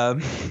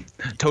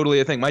totally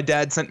a thing. My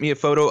dad sent me a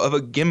photo of a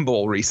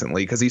gimbal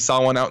recently because he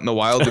saw one out in the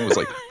wild and was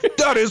like,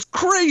 "That is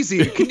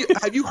crazy!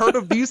 Have you heard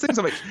of these things?"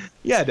 I'm like,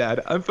 "Yeah,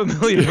 Dad, I'm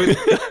familiar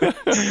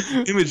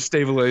with image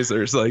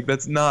stabilizers. Like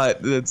that's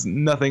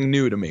nothing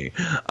new to me."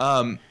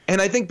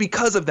 And I think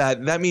because of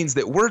that, that means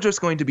that we're just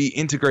going to be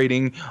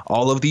integrating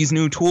all of these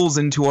new tools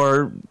into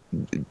our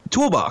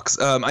toolbox.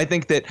 I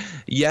think that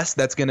yes,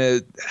 that's going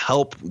to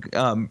help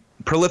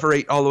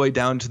proliferate all the way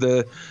down to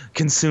the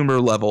consumer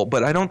level,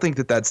 but I don't think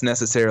that that's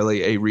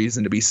necessarily a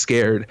reason to be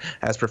scared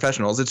as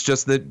professionals. It's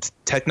just that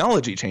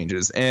technology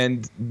changes,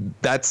 and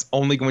that's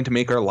only going to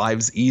make our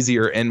lives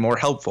easier and more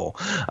helpful.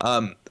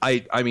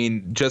 I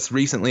mean, just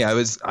recently I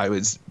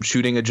was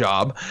shooting a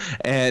job,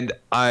 and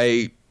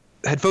I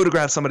had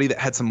photographed somebody that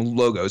had some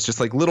logos, just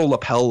like little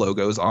lapel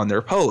logos on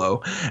their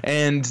polo.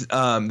 And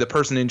the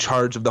person in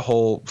charge of the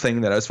whole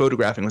thing that I was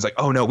photographing was like,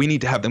 "Oh no, we need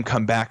to have them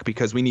come back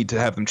because we need to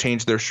have them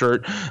change their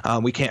shirt.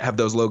 We can't have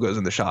those logos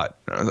in the shot."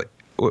 And I was like,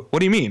 "What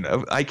do you mean?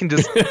 I can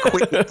just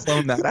quickly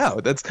clone that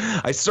out.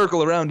 I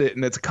circle around it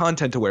and it's a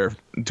content aware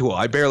tool.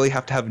 I barely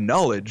have to have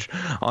knowledge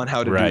on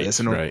how to do this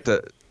in order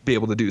to be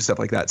able to do stuff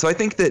like that." So I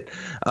think that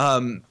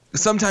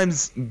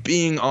sometimes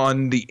being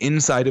on the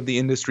inside of the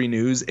industry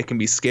news, it can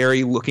be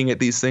scary looking at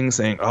these things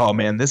saying, "Oh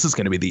man, this is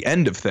going to be the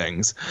end of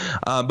things."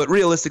 But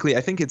realistically,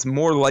 I think it's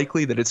more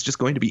likely that it's just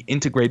going to be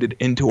integrated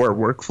into our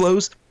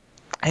workflows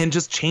and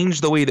just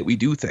change the way that we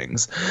do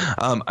things.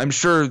 I'm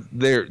sure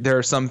there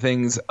are some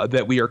things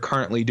that we are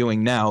currently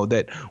doing now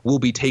that will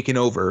be taken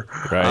over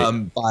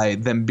by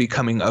them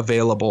becoming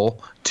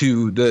available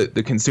to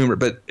the consumer.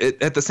 But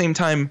at the same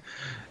time,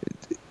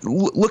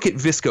 look at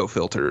VSCO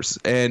filters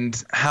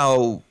and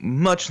how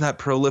much that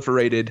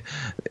proliferated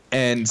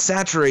and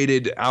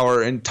saturated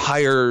our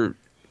entire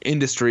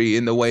industry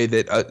in the way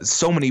that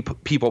so many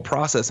people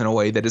process in a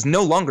way that is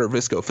no longer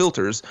VSCO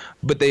filters,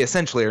 but they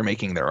essentially are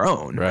making their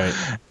own. Right.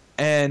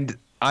 And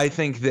I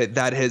think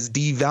that has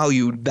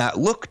devalued that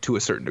look to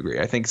a certain degree.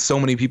 I think so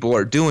many people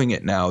are doing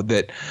it now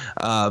that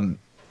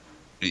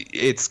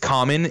it's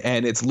common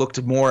and it's looked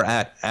more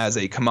at as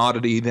a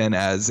commodity than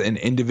as an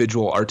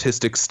individual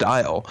artistic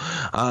style.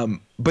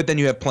 But then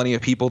you have plenty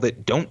of people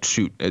that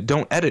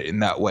don't edit in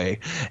that way,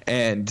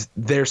 and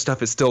their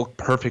stuff is still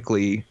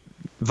perfectly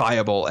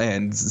viable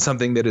and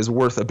something that is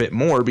worth a bit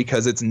more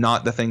because it's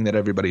not the thing that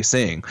everybody's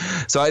seeing.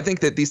 So I think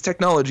that these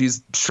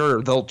technologies,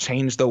 sure, they'll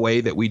change the way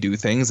that we do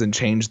things and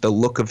change the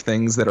look of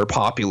things that are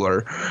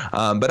popular.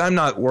 But I'm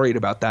not worried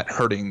about that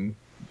hurting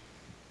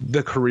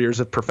the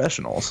careers of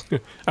professionals.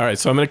 All right,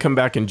 so I'm going to come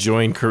back and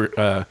join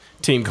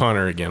Team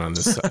Connor again on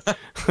this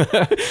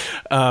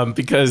side.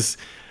 Because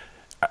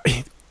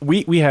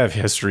we have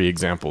history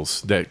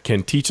examples that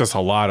can teach us a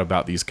lot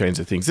about these kinds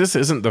of things. This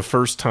isn't the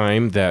first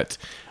time that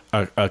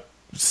a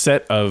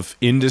set of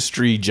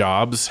industry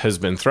jobs has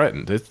been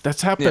threatened.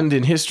 That's happened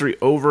in history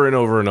over and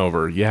over and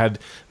over. You had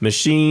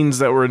machines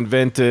that were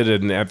invented,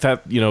 and at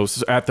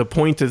the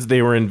point as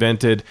they were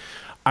invented,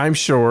 I'm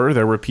sure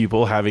there were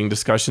people having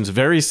discussions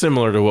very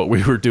similar to what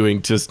we were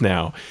doing just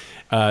now.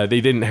 They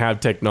didn't have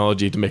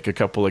technology to make a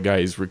couple of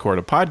guys record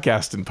a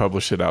podcast and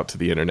publish it out to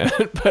the internet.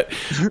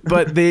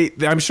 but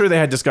I'm sure they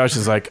had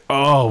discussions like,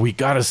 "Oh, we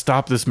got to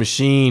stop this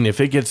machine.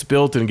 If it gets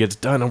built and gets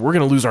done, we're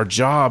going to lose our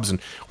jobs and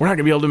we're not going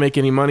to be able to make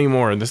any money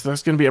more. And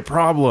that's going to be a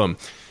problem."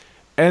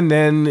 And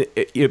then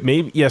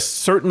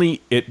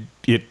certainly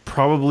it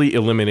probably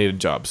eliminated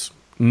jobs.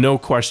 No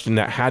question,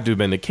 that had to have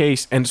been the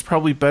case. And it's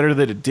probably better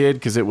that it did,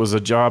 because it was a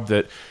job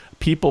that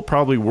people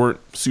probably weren't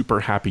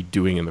super happy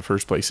doing in the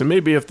first place. And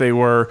maybe if they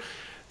were,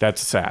 that's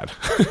sad.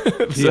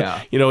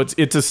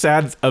 It's a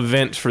sad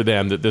event for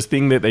them that this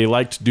thing that they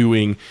liked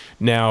doing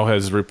now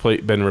has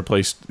been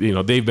replaced.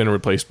 They've been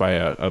replaced by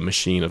a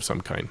machine of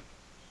some kind.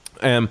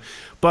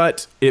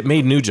 But it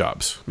made new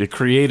jobs. It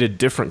created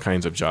different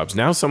kinds of jobs.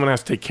 Now someone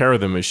has to take care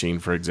of the machine,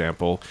 for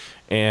example,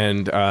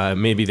 and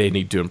maybe they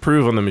need to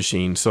improve on the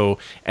machine.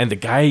 And the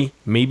guy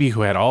maybe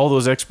who had all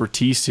those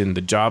expertise in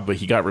the job that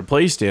he got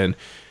replaced in,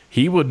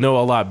 he would know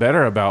a lot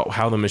better about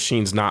how the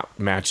machine's not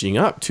matching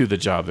up to the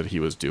job that he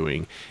was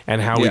doing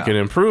and how we can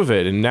improve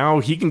it. And now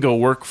he can go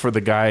work for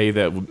the guy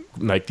that,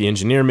 like the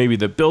engineer maybe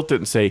that built it,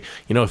 and say,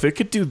 if it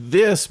could do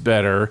this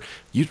better,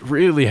 you'd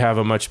really have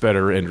a much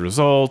better end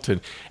result.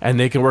 And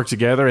they can work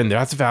together, and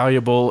that's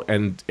valuable.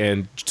 And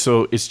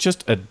so it's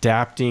just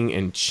adapting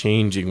and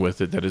changing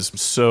with it that is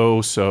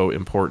so, so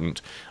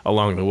important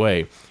along the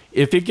way.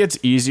 If it gets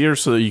easier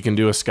so that you can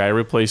do a sky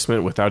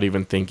replacement without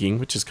even thinking,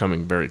 which is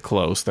coming very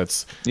close,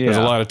 there's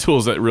a lot of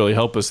tools that really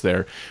help us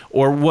there.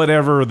 Or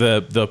whatever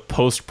the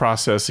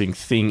post-processing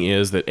thing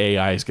is that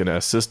AI is going to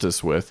assist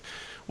us with,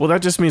 well,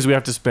 that just means we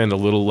have to spend a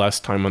little less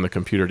time on the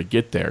computer to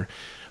get there.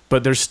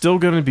 But there's still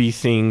going to be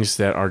things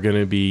that are going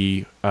to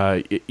be,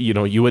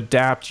 you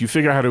adapt, you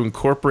figure out how to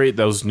incorporate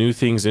those new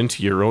things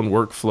into your own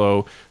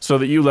workflow so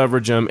that you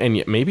leverage them.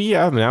 And maybe,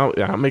 now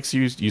it makes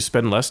you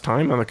spend less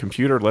time on the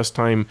computer, less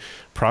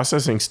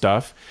processing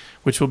stuff,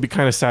 which will be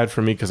kind of sad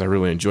for me because I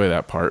really enjoy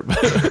that part.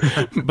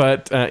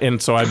 And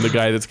so I'm the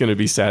guy that's going to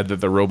be sad that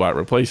the robot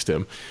replaced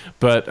him.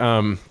 But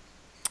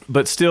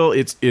but still,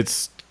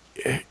 it's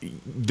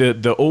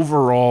the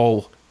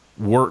overall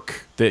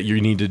work that you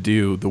need to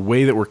do, the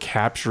way that we're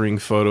capturing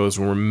photos,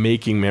 when we're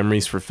making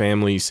memories for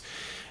families,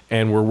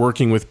 and we're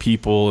working with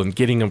people and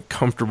getting them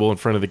comfortable in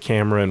front of the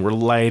camera, and we're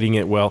lighting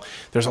it well.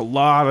 There's a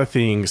lot of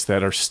things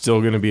that are still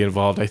going to be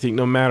involved. I think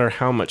no matter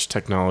how much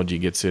technology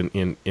gets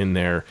in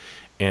there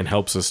and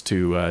helps us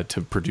to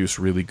produce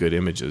really good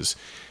images,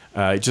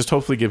 it just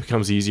hopefully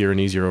becomes easier and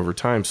easier over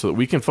time, so that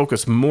we can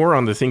focus more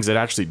on the things that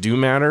actually do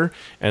matter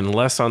and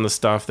less on the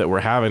stuff that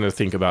we're having to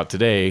think about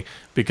today,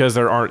 because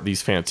there aren't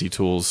these fancy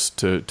tools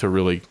to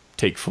really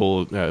take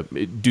full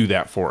do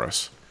that for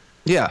us.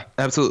 Yeah,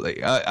 absolutely.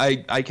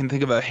 I can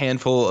think of a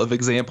handful of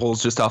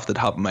examples just off the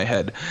top of my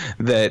head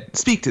that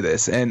speak to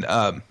this. And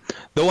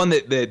the one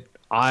that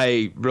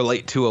I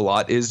relate to a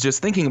lot is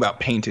just thinking about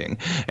painting.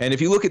 And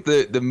if you look at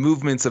the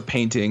movements of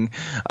painting,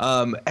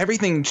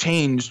 everything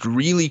changed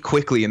really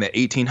quickly in the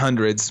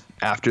 1800s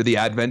after the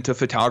advent of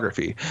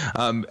photography.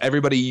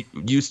 Everybody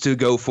used to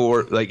go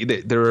for,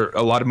 there were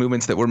a lot of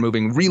movements that were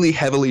moving really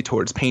heavily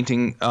towards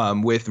painting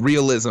with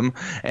realism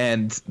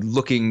and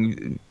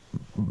looking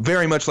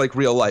very much like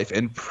real life.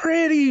 And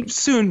pretty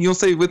soon, you'll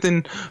say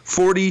within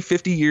 40,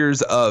 50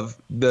 years of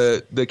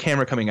the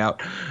camera coming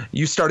out,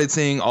 you started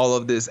seeing all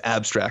of this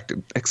abstract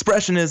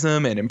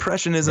expressionism and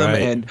impressionism,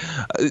 right,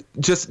 and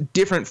just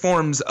different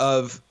forms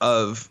of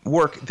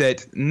work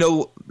that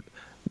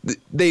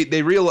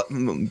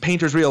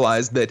painters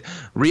realized that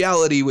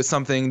reality was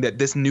something that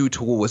this new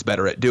tool was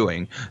better at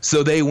doing.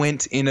 So they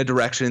went in a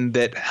direction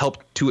that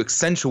helped to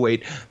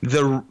accentuate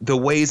the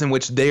ways in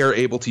which they are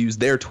able to use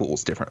their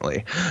tools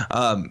differently.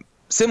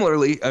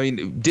 Similarly, I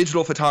mean,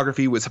 digital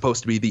photography was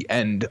supposed to be the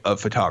end of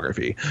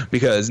photography,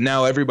 because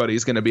now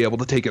everybody's going to be able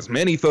to take as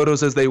many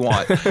photos as they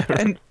want.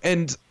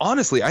 and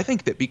honestly, I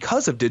think that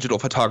because of digital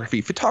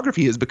photography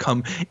has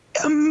become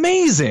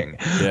amazing.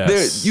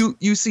 Yes.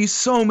 You see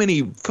so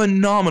many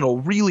phenomenal,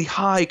 really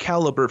high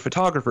caliber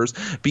photographers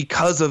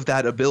because of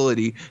that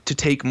ability to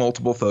take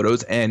multiple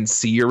photos and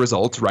see your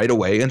results right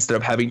away instead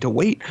of having to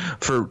wait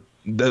for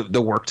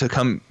the work to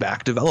come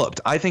back developed.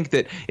 I think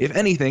that if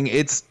anything,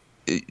 it's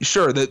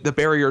sure, the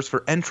barriers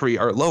for entry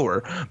are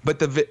lower, but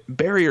the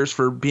barriers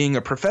for being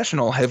a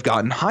professional have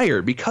gotten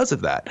higher because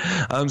of that.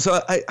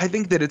 So I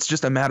think that it's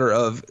just a matter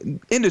of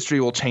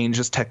industry will change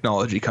as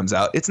technology comes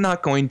out. It's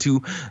not going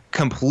to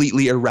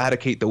completely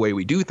eradicate the way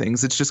we do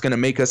things. It's just going to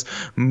make us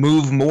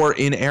move more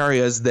in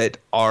areas that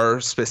are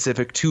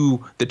specific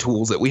to the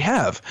tools that we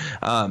have.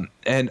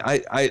 And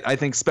I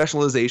think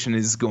specialization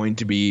is going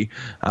to be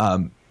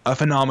a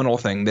phenomenal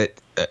thing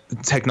that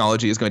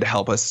technology is going to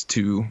help us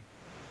to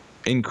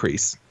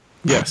increase.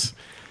 Yes.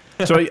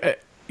 So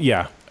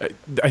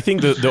I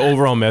think the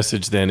overall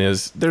message then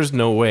is there's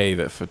no way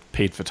that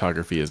paid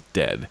photography is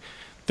dead.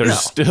 There's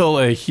still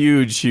a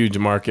huge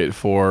market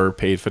for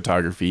paid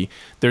photography.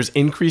 There's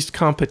increased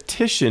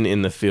competition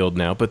in the field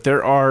now, but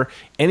there are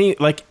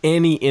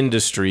any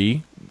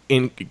industry,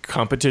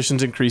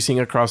 competition's increasing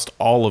across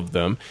all of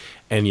them,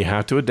 and you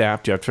have to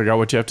adapt. You have to figure out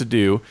what you have to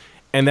do.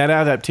 And that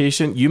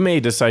adaptation, you may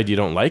decide you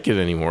don't like it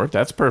anymore.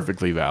 That's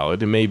perfectly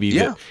valid. It may be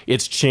that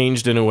it's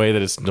changed in a way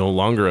that it's no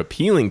longer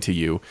appealing to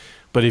you.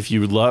 But if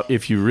you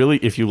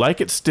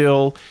like it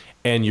still,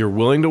 and you're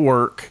willing to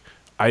work,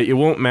 it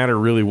won't matter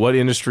really what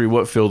industry,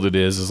 what field it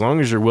is. As long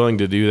as you're willing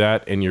to do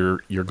that, and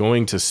you're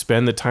going to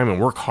spend the time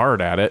and work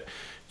hard at it,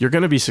 you're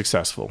going to be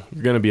successful.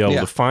 You're going to be able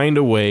to find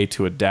a way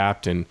to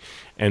adapt and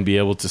be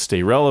able to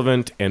stay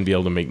relevant and be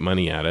able to make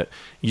money at it.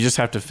 You just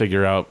have to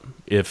figure out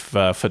if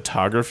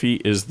photography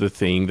is the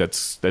thing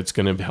that's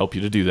going to help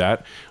you to do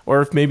that,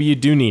 or if maybe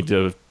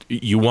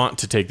you want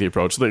to take the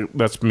approach.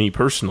 That's me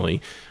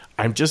personally.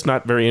 I'm just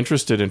not very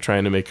interested in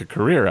trying to make a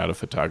career out of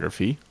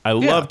photography. I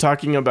love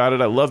talking about it.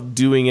 I love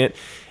doing it.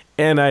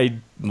 And I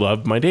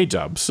love my day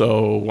job.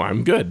 So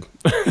I'm good.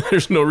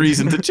 There's no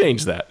reason to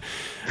change that.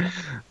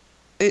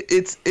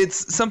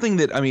 It's something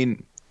that, I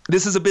mean,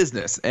 this is a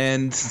business,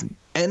 and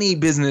any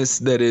business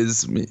that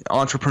is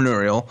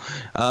entrepreneurial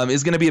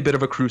is going to be a bit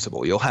of a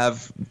crucible. You'll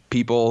have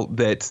people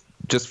that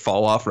just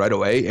fall off right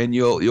away, and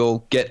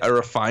you'll get a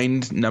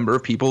refined number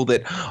of people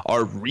that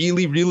are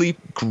really, really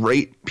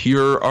great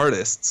pure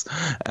artists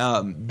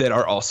that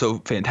are also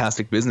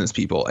fantastic business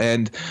people.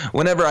 And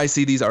whenever I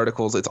see these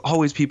articles, it's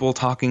always people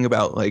talking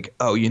about like,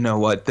 oh, you know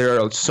what, there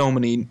are so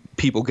many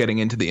people getting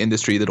into the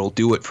industry that'll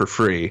do it for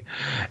free.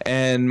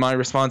 And my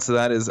response to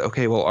that is,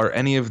 okay, well, are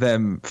any of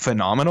them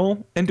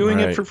phenomenal in doing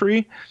it for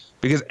free?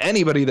 Because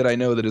anybody that I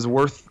know that is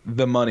worth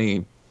the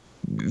money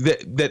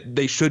that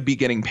they should be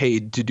getting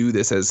paid to do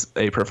this as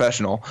a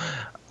professional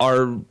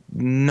are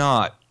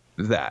not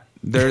that.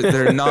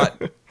 They're not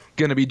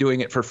going to be doing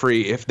it for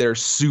free if they're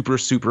super,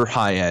 super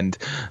high end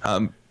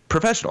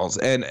professionals.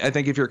 And I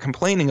think if you're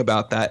complaining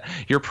about that,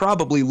 you're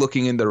probably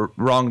looking in the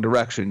wrong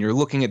direction. You're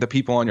looking at the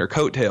people on your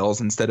coattails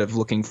instead of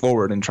looking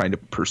forward and trying to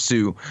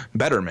pursue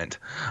betterment.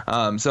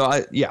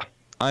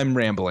 I'm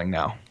rambling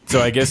now. So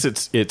I guess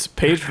it's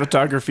paid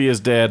photography is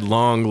dead.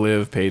 Long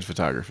live paid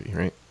photography,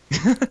 right?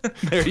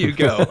 There you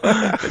go.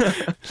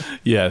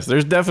 Yes,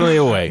 there's definitely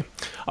a way.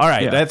 All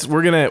right, Yeah.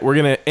 we're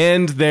gonna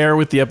end there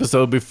with the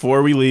episode.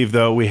 Before we leave,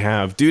 though, we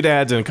have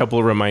doodads and a couple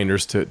of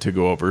reminders to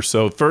go over.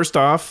 So first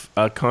off,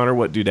 Connor,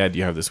 what doodad do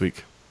you have this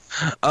week?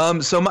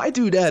 So my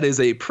doodad is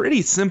a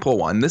pretty simple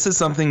one. This is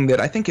something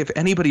that I think if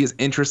anybody is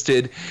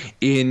interested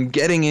in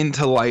getting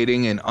into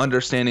lighting and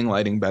understanding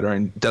lighting better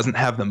and doesn't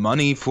have the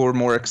money for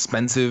more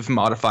expensive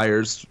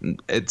modifiers,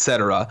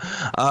 etc.,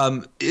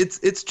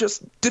 it's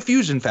just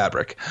diffusion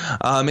fabric.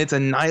 It's a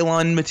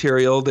nylon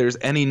material. There's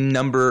any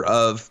number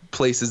of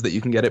places that you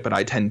can get it, but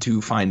I tend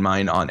to find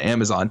mine on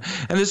Amazon.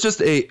 And it's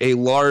just a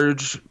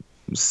large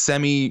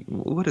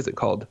what is it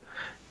called?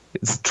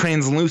 It's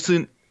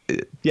translucent.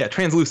 Yeah,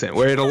 translucent,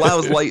 where it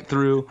allows light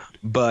through,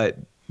 but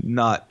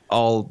not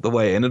all the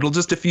way. And it'll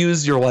just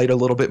diffuse your light a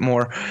little bit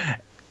more.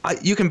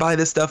 You can buy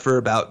this stuff for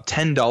about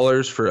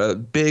 $10 for a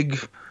big,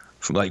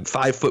 like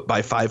 5 foot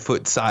by 5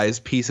 foot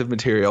size piece of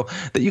material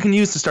that you can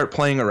use to start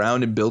playing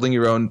around and building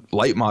your own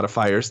light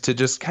modifiers to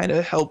just kind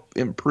of help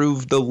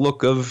improve the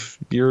look of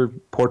your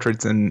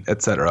portraits and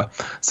etc.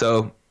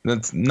 So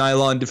that's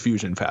nylon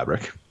diffusion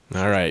fabric.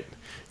 All right.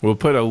 We'll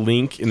put a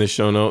link in the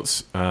show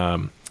notes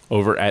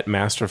over at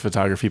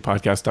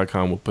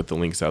masterphotographypodcast.com. We'll put the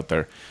links out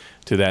there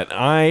to that.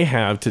 I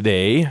have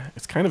today,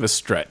 it's kind of a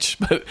stretch,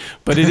 but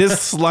it is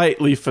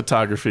slightly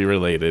photography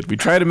related. We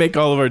try to make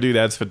all of our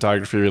doodads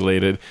photography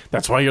related.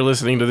 That's why you're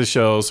listening to the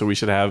show, so we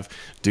should have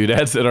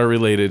doodads that are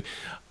related.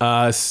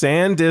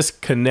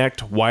 SanDisk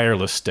Connect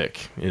wireless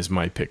stick is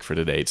my pick for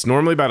today. It's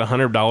normally about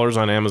 $100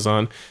 on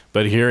Amazon,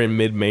 but here in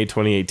mid-May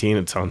 2018,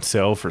 it's on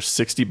sale for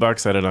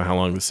 $60. I don't know how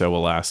long the sale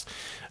will last.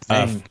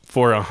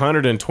 For a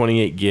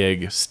 128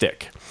 gig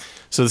stick.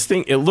 So this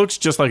thing, it looks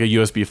just like a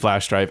USB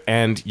flash drive,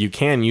 and you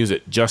can use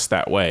it just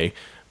that way.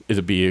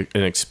 It'd be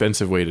an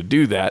expensive way to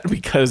do that,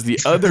 because the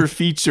other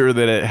feature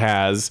that it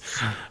has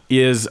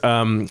is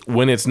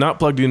when it's not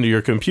plugged into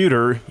your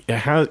computer,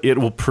 it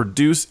will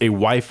produce a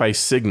Wi-Fi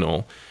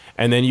signal,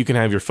 and then you can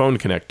have your phone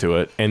connect to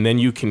it, and then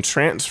you can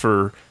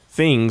transfer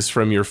things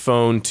from your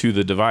phone to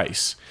the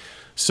device.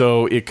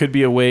 So it could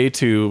be a way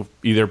to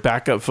either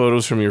back up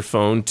photos from your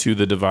phone to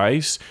the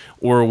device,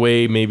 or a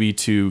way maybe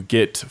to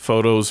get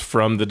photos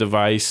from the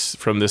device,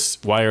 from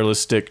this wireless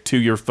stick to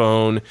your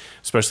phone,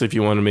 especially if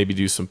you want to maybe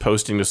do some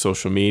posting to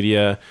social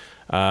media.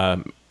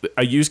 A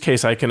use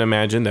case I can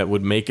imagine that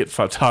would make it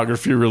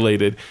photography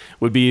related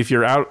would be if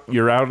you're out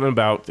and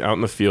about, out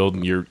in the field,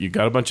 and you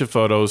got a bunch of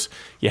photos,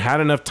 you had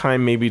enough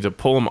time maybe to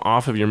pull them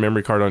off of your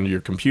memory card onto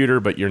your computer,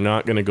 but you're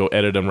not going to go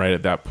edit them right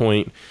at that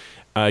point.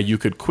 You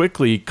could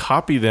quickly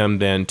copy them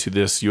then to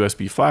this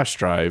USB flash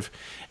drive,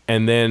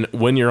 and then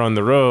when you're on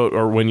the road,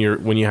 or when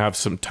you have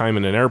some time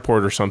in an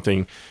airport or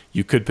something,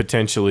 you could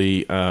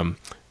potentially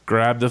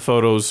grab the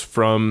photos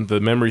from the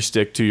memory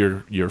stick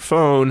to your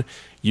phone,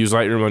 use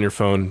Lightroom on your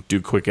phone,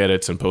 do quick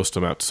edits, and post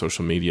them out to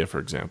social media, for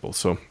example.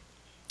 So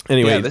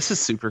anyway, yeah, this is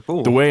super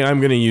cool. The way I'm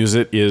going to use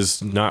it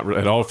is not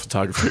at all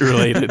photography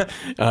related.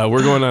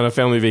 We're going on a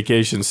family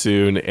vacation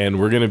soon, and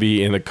we're going to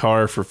be in the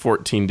car for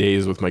 14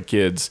 days with my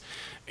kids.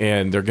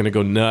 And they're going to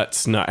go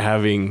nuts not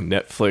having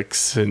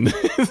Netflix and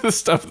the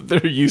stuff that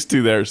they're used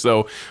to there.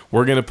 So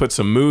we're going to put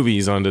some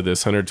movies onto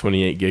this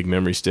 128 gig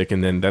memory stick.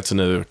 And then that's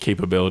another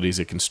capabilities.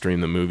 It can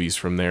stream the movies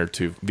from there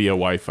to via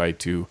Wi-Fi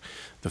to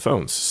the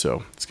phones.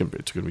 So it's going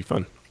to be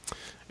fun.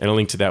 And a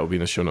link to that will be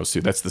in the show notes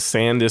too. That's the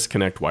SanDisk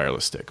Connect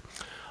wireless stick.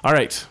 All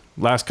right.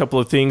 Last couple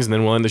of things, and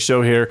then we'll end the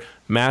show here.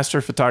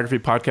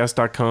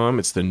 masterphotographypodcast.com.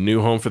 It's the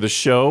new home for the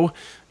show.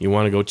 You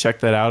want to go check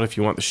that out if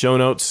you want the show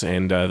notes,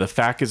 and the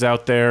FAQ is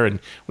out there, and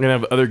we're going to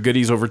have other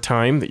goodies over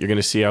time that you're going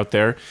to see out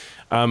there.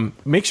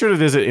 Make sure to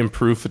visit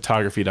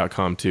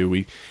improvephotography.com too.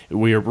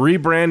 We are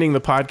rebranding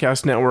the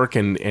podcast network,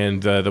 and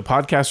the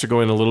podcasts are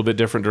going a little bit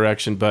different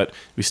direction, but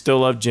we still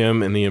love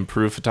Jim and the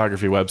Improve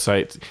Photography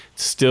website.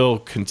 Still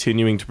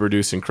continuing to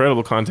produce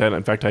incredible content.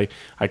 In fact, I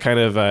kind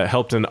of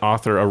helped a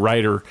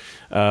writer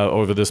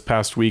over this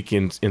past week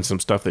in some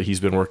stuff that he's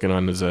been working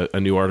on. As a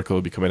new article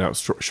will be coming out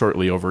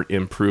shortly over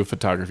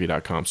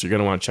improvephotography.com. So you're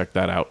going to want to check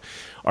that out.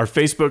 Our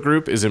Facebook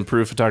group is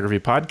Improve Photography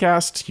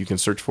Podcast. You can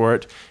search for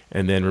it.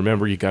 And then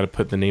remember, you got to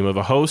put the name of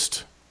a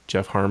host.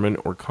 Jeff Harmon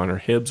or Connor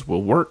Hibbs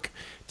will work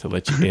to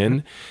let you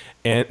in.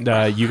 And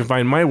you can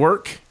find my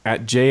work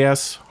at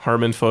JS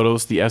Harmon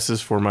Photos. The S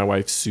is for my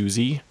wife,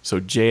 Susie. So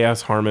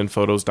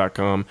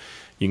jsharmonphotos.com.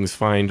 You can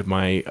find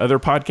my other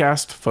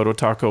podcast, Photo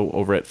Taco,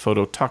 over at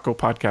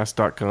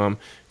phototacopodcast.com.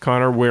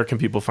 Connor, where can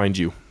people find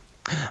you?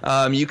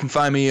 You can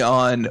find me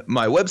on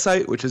my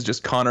website, which is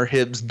just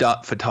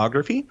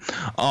connorhibbs.photography,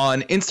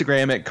 on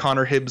Instagram at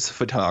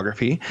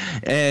connorhibbsphotography,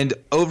 and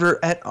over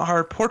at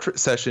our Portrait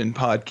Session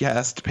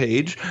podcast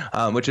page,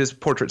 which is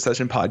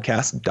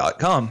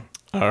portraitsessionpodcast.com.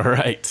 All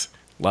right.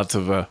 Lots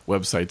of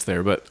websites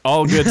there, but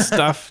all good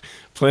stuff.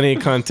 Plenty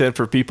of content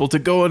for people to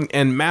go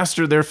and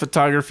master their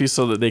photography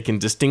so that they can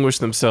distinguish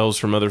themselves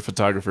from other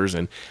photographers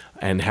and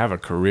have a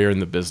career in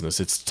the business.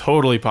 It's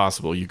totally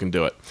possible. You can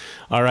do it.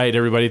 All right,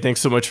 everybody. Thanks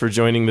so much for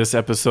joining this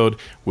episode.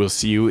 We'll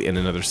see you in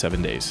another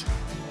 7 days.